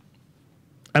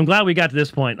 I'm glad we got to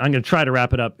this point. I'm going to try to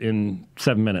wrap it up in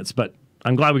 7 minutes, but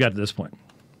I'm glad we got to this point.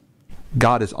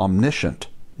 God is omniscient,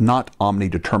 not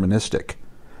omnideterministic,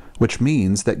 which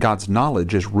means that God's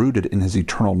knowledge is rooted in his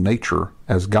eternal nature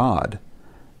as God,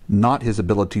 not his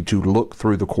ability to look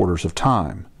through the quarters of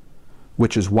time,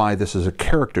 which is why this is a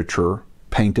caricature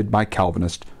painted by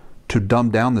Calvinists to dumb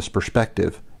down this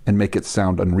perspective and make it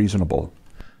sound unreasonable.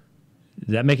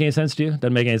 Does that make any sense to you?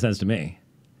 Doesn't make any sense to me.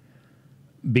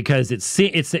 Because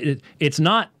it's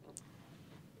not,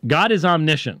 God is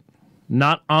omniscient,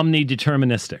 not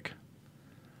omnideterministic.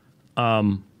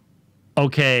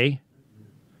 Okay,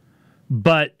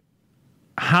 but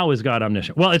how is God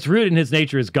omniscient? Well, it's rooted in his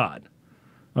nature as God.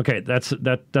 Okay,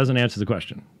 that doesn't answer the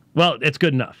question. Well, it's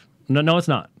good enough. No, it's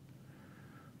not.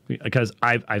 Because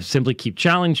I simply keep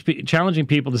challenging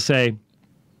people to say,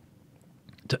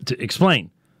 to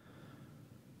explain,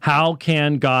 how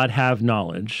can God have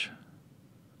knowledge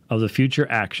of the future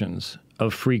actions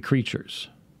of free creatures?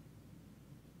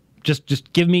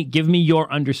 Just give me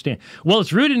your understanding. Well,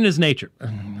 it's rooted in his nature.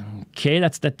 Okay,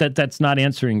 that's not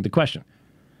answering the question.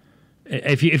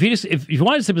 If you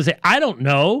wanted to simply say, I don't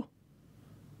know,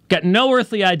 got no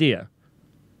earthly idea,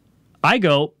 I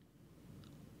go,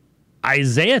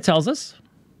 Isaiah tells us,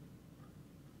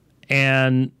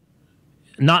 and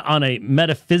not on a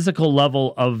metaphysical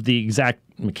level of the exact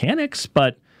mechanics,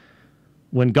 but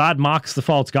when God mocks the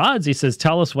false gods, he says,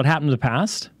 tell us what happened in the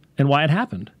past and why it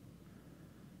happened.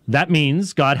 That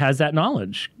means God has that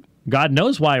knowledge. God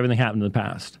knows why everything happened in the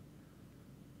past.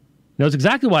 Knows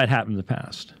exactly why it happened in the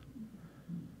past.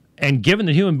 And given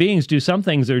that human beings do some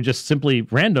things that are just simply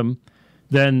random,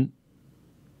 then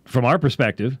from our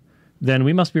perspective, then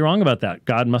we must be wrong about that.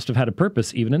 God must have had a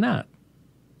purpose even in that.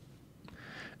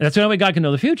 And that's the only way God can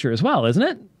know the future as well, isn't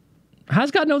it? How does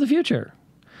God know the future?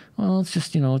 Well, it's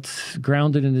just, it's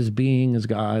grounded in his being as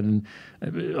God. And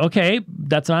okay,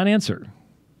 that's not an answer.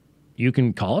 You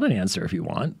can call it an answer if you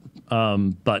want.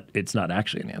 but it's not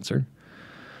actually an answer.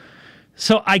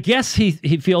 So I guess he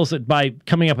feels that by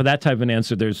coming up with that type of an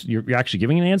answer, you're actually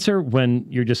giving an answer when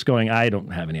you're just going, I don't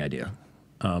have any idea.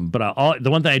 But the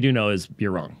one thing I do know is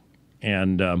you're wrong.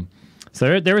 And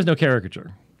so there is no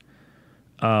caricature.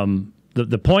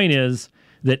 The point is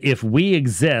that if we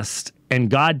exist and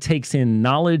God takes in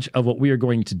knowledge of what we are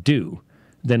going to do,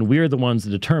 then we're the ones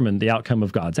that determine the outcome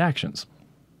of God's actions.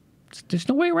 There's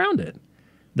no way around it.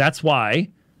 That's why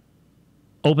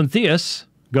open theists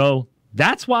go,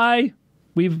 that's why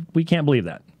we can't believe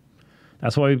that.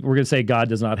 That's why we're going to say God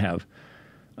does not have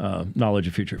knowledge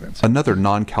of future events. Another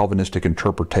non-Calvinistic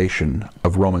interpretation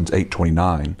of Romans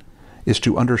 8:29 is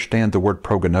to understand the word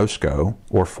prognosko,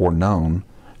 or foreknown,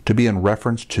 to be in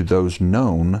reference to those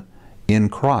known in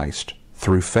Christ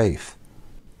through faith.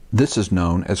 This is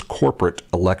known as corporate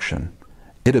election.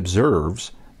 It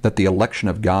observes that the election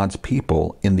of God's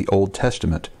people in the Old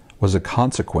Testament was a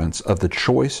consequence of the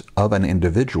choice of an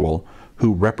individual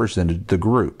who represented the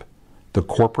group, the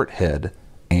corporate head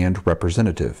and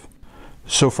representative.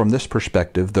 So from this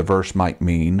perspective, the verse might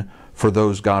mean, for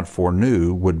those God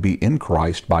foreknew would be in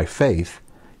Christ by faith,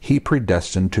 he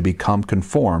predestined to become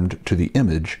conformed to the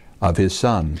image of his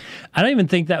Son. I don't even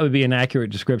think that would be an accurate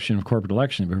description of corporate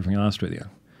election, to be perfectly honest with you.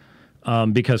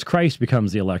 Because Christ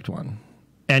becomes the elect one.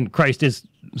 And Christ is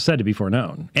said to be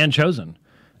foreknown and chosen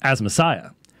as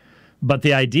Messiah. But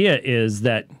the idea is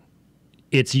that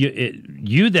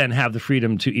you then have the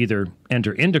freedom to either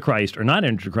enter into Christ or not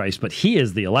enter Christ, but he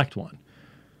is the elect one.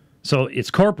 So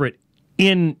it's corporate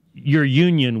in your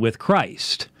union with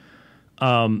Christ,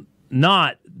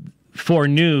 not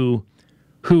foreknew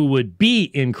who would be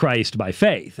in Christ by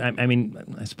faith. I mean,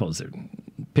 I suppose they're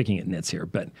picking at nits here,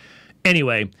 but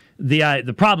anyway,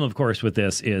 the problem, of course, with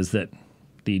this is that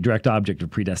the direct object of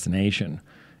predestination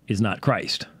is not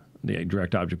Christ. The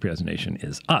direct object of predestination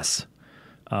is us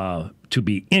to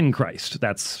be in Christ.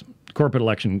 That's corporate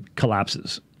election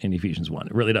collapses in Ephesians 1.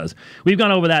 It really does. We've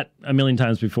gone over that a million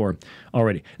times before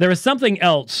already. There is something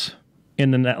else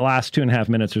in the last 2.5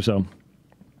 minutes or so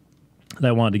that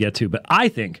I wanted to get to, but I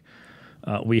think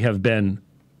we have been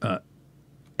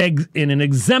in an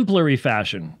exemplary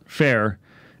fashion, fair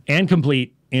and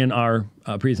complete in our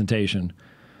presentation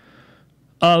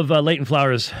of Leighton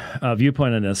Flower's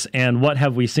viewpoint on this. And what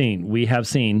have we seen? We have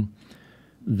seen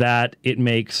that it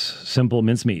makes simple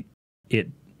mincemeat. It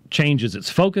changes its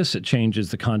focus, it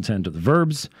changes the content of the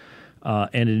verbs,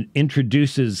 and it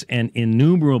introduces an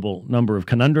innumerable number of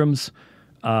conundrums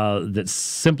that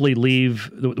simply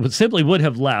would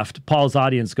have left Paul's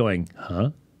audience going,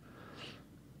 huh?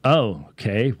 Oh,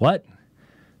 okay, what?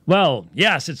 Well,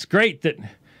 yes, it's great that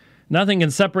nothing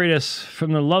can separate us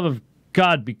from the love of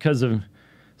God because of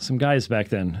some guys back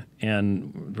then,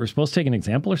 and we're supposed to take an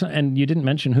example or something, and you didn't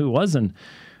mention who it was, and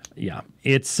yeah,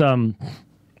 it's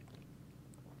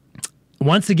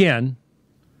once again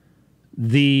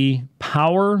the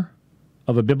power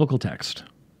of a biblical text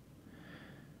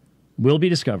will be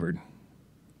discovered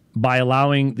by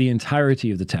allowing the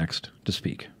entirety of the text to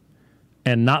speak,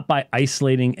 and not by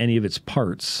isolating any of its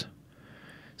parts,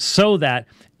 so that,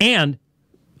 and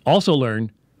also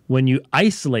learn, when you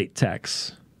isolate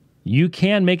texts, you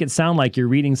can make it sound like you're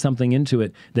reading something into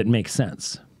it that makes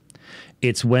sense.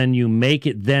 It's when you make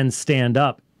it then stand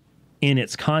up in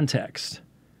its context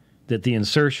that the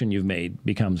insertion you've made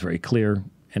becomes very clear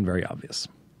and very obvious.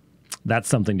 That's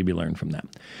something to be learned from that.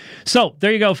 So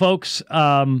there you go, folks.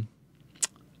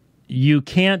 You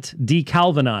can't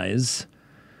decalvinize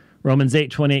Romans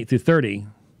 8:28 through 30,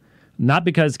 not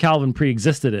because Calvin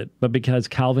pre-existed it, but because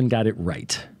Calvin got it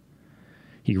right.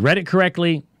 He read it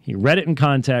correctly. He read it in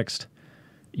context.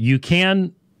 You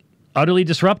can utterly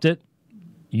disrupt it.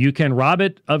 You can rob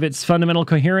it of its fundamental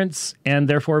coherence and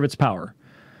therefore of its power.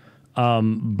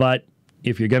 But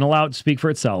if you're going to allow it to speak for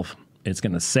itself, it's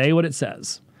going to say what it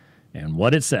says. And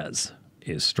what it says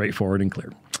is straightforward and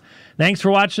clear. Thanks for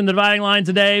watching The Dividing Line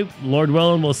today. Lord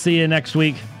willing, we'll see you next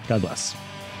week. God bless.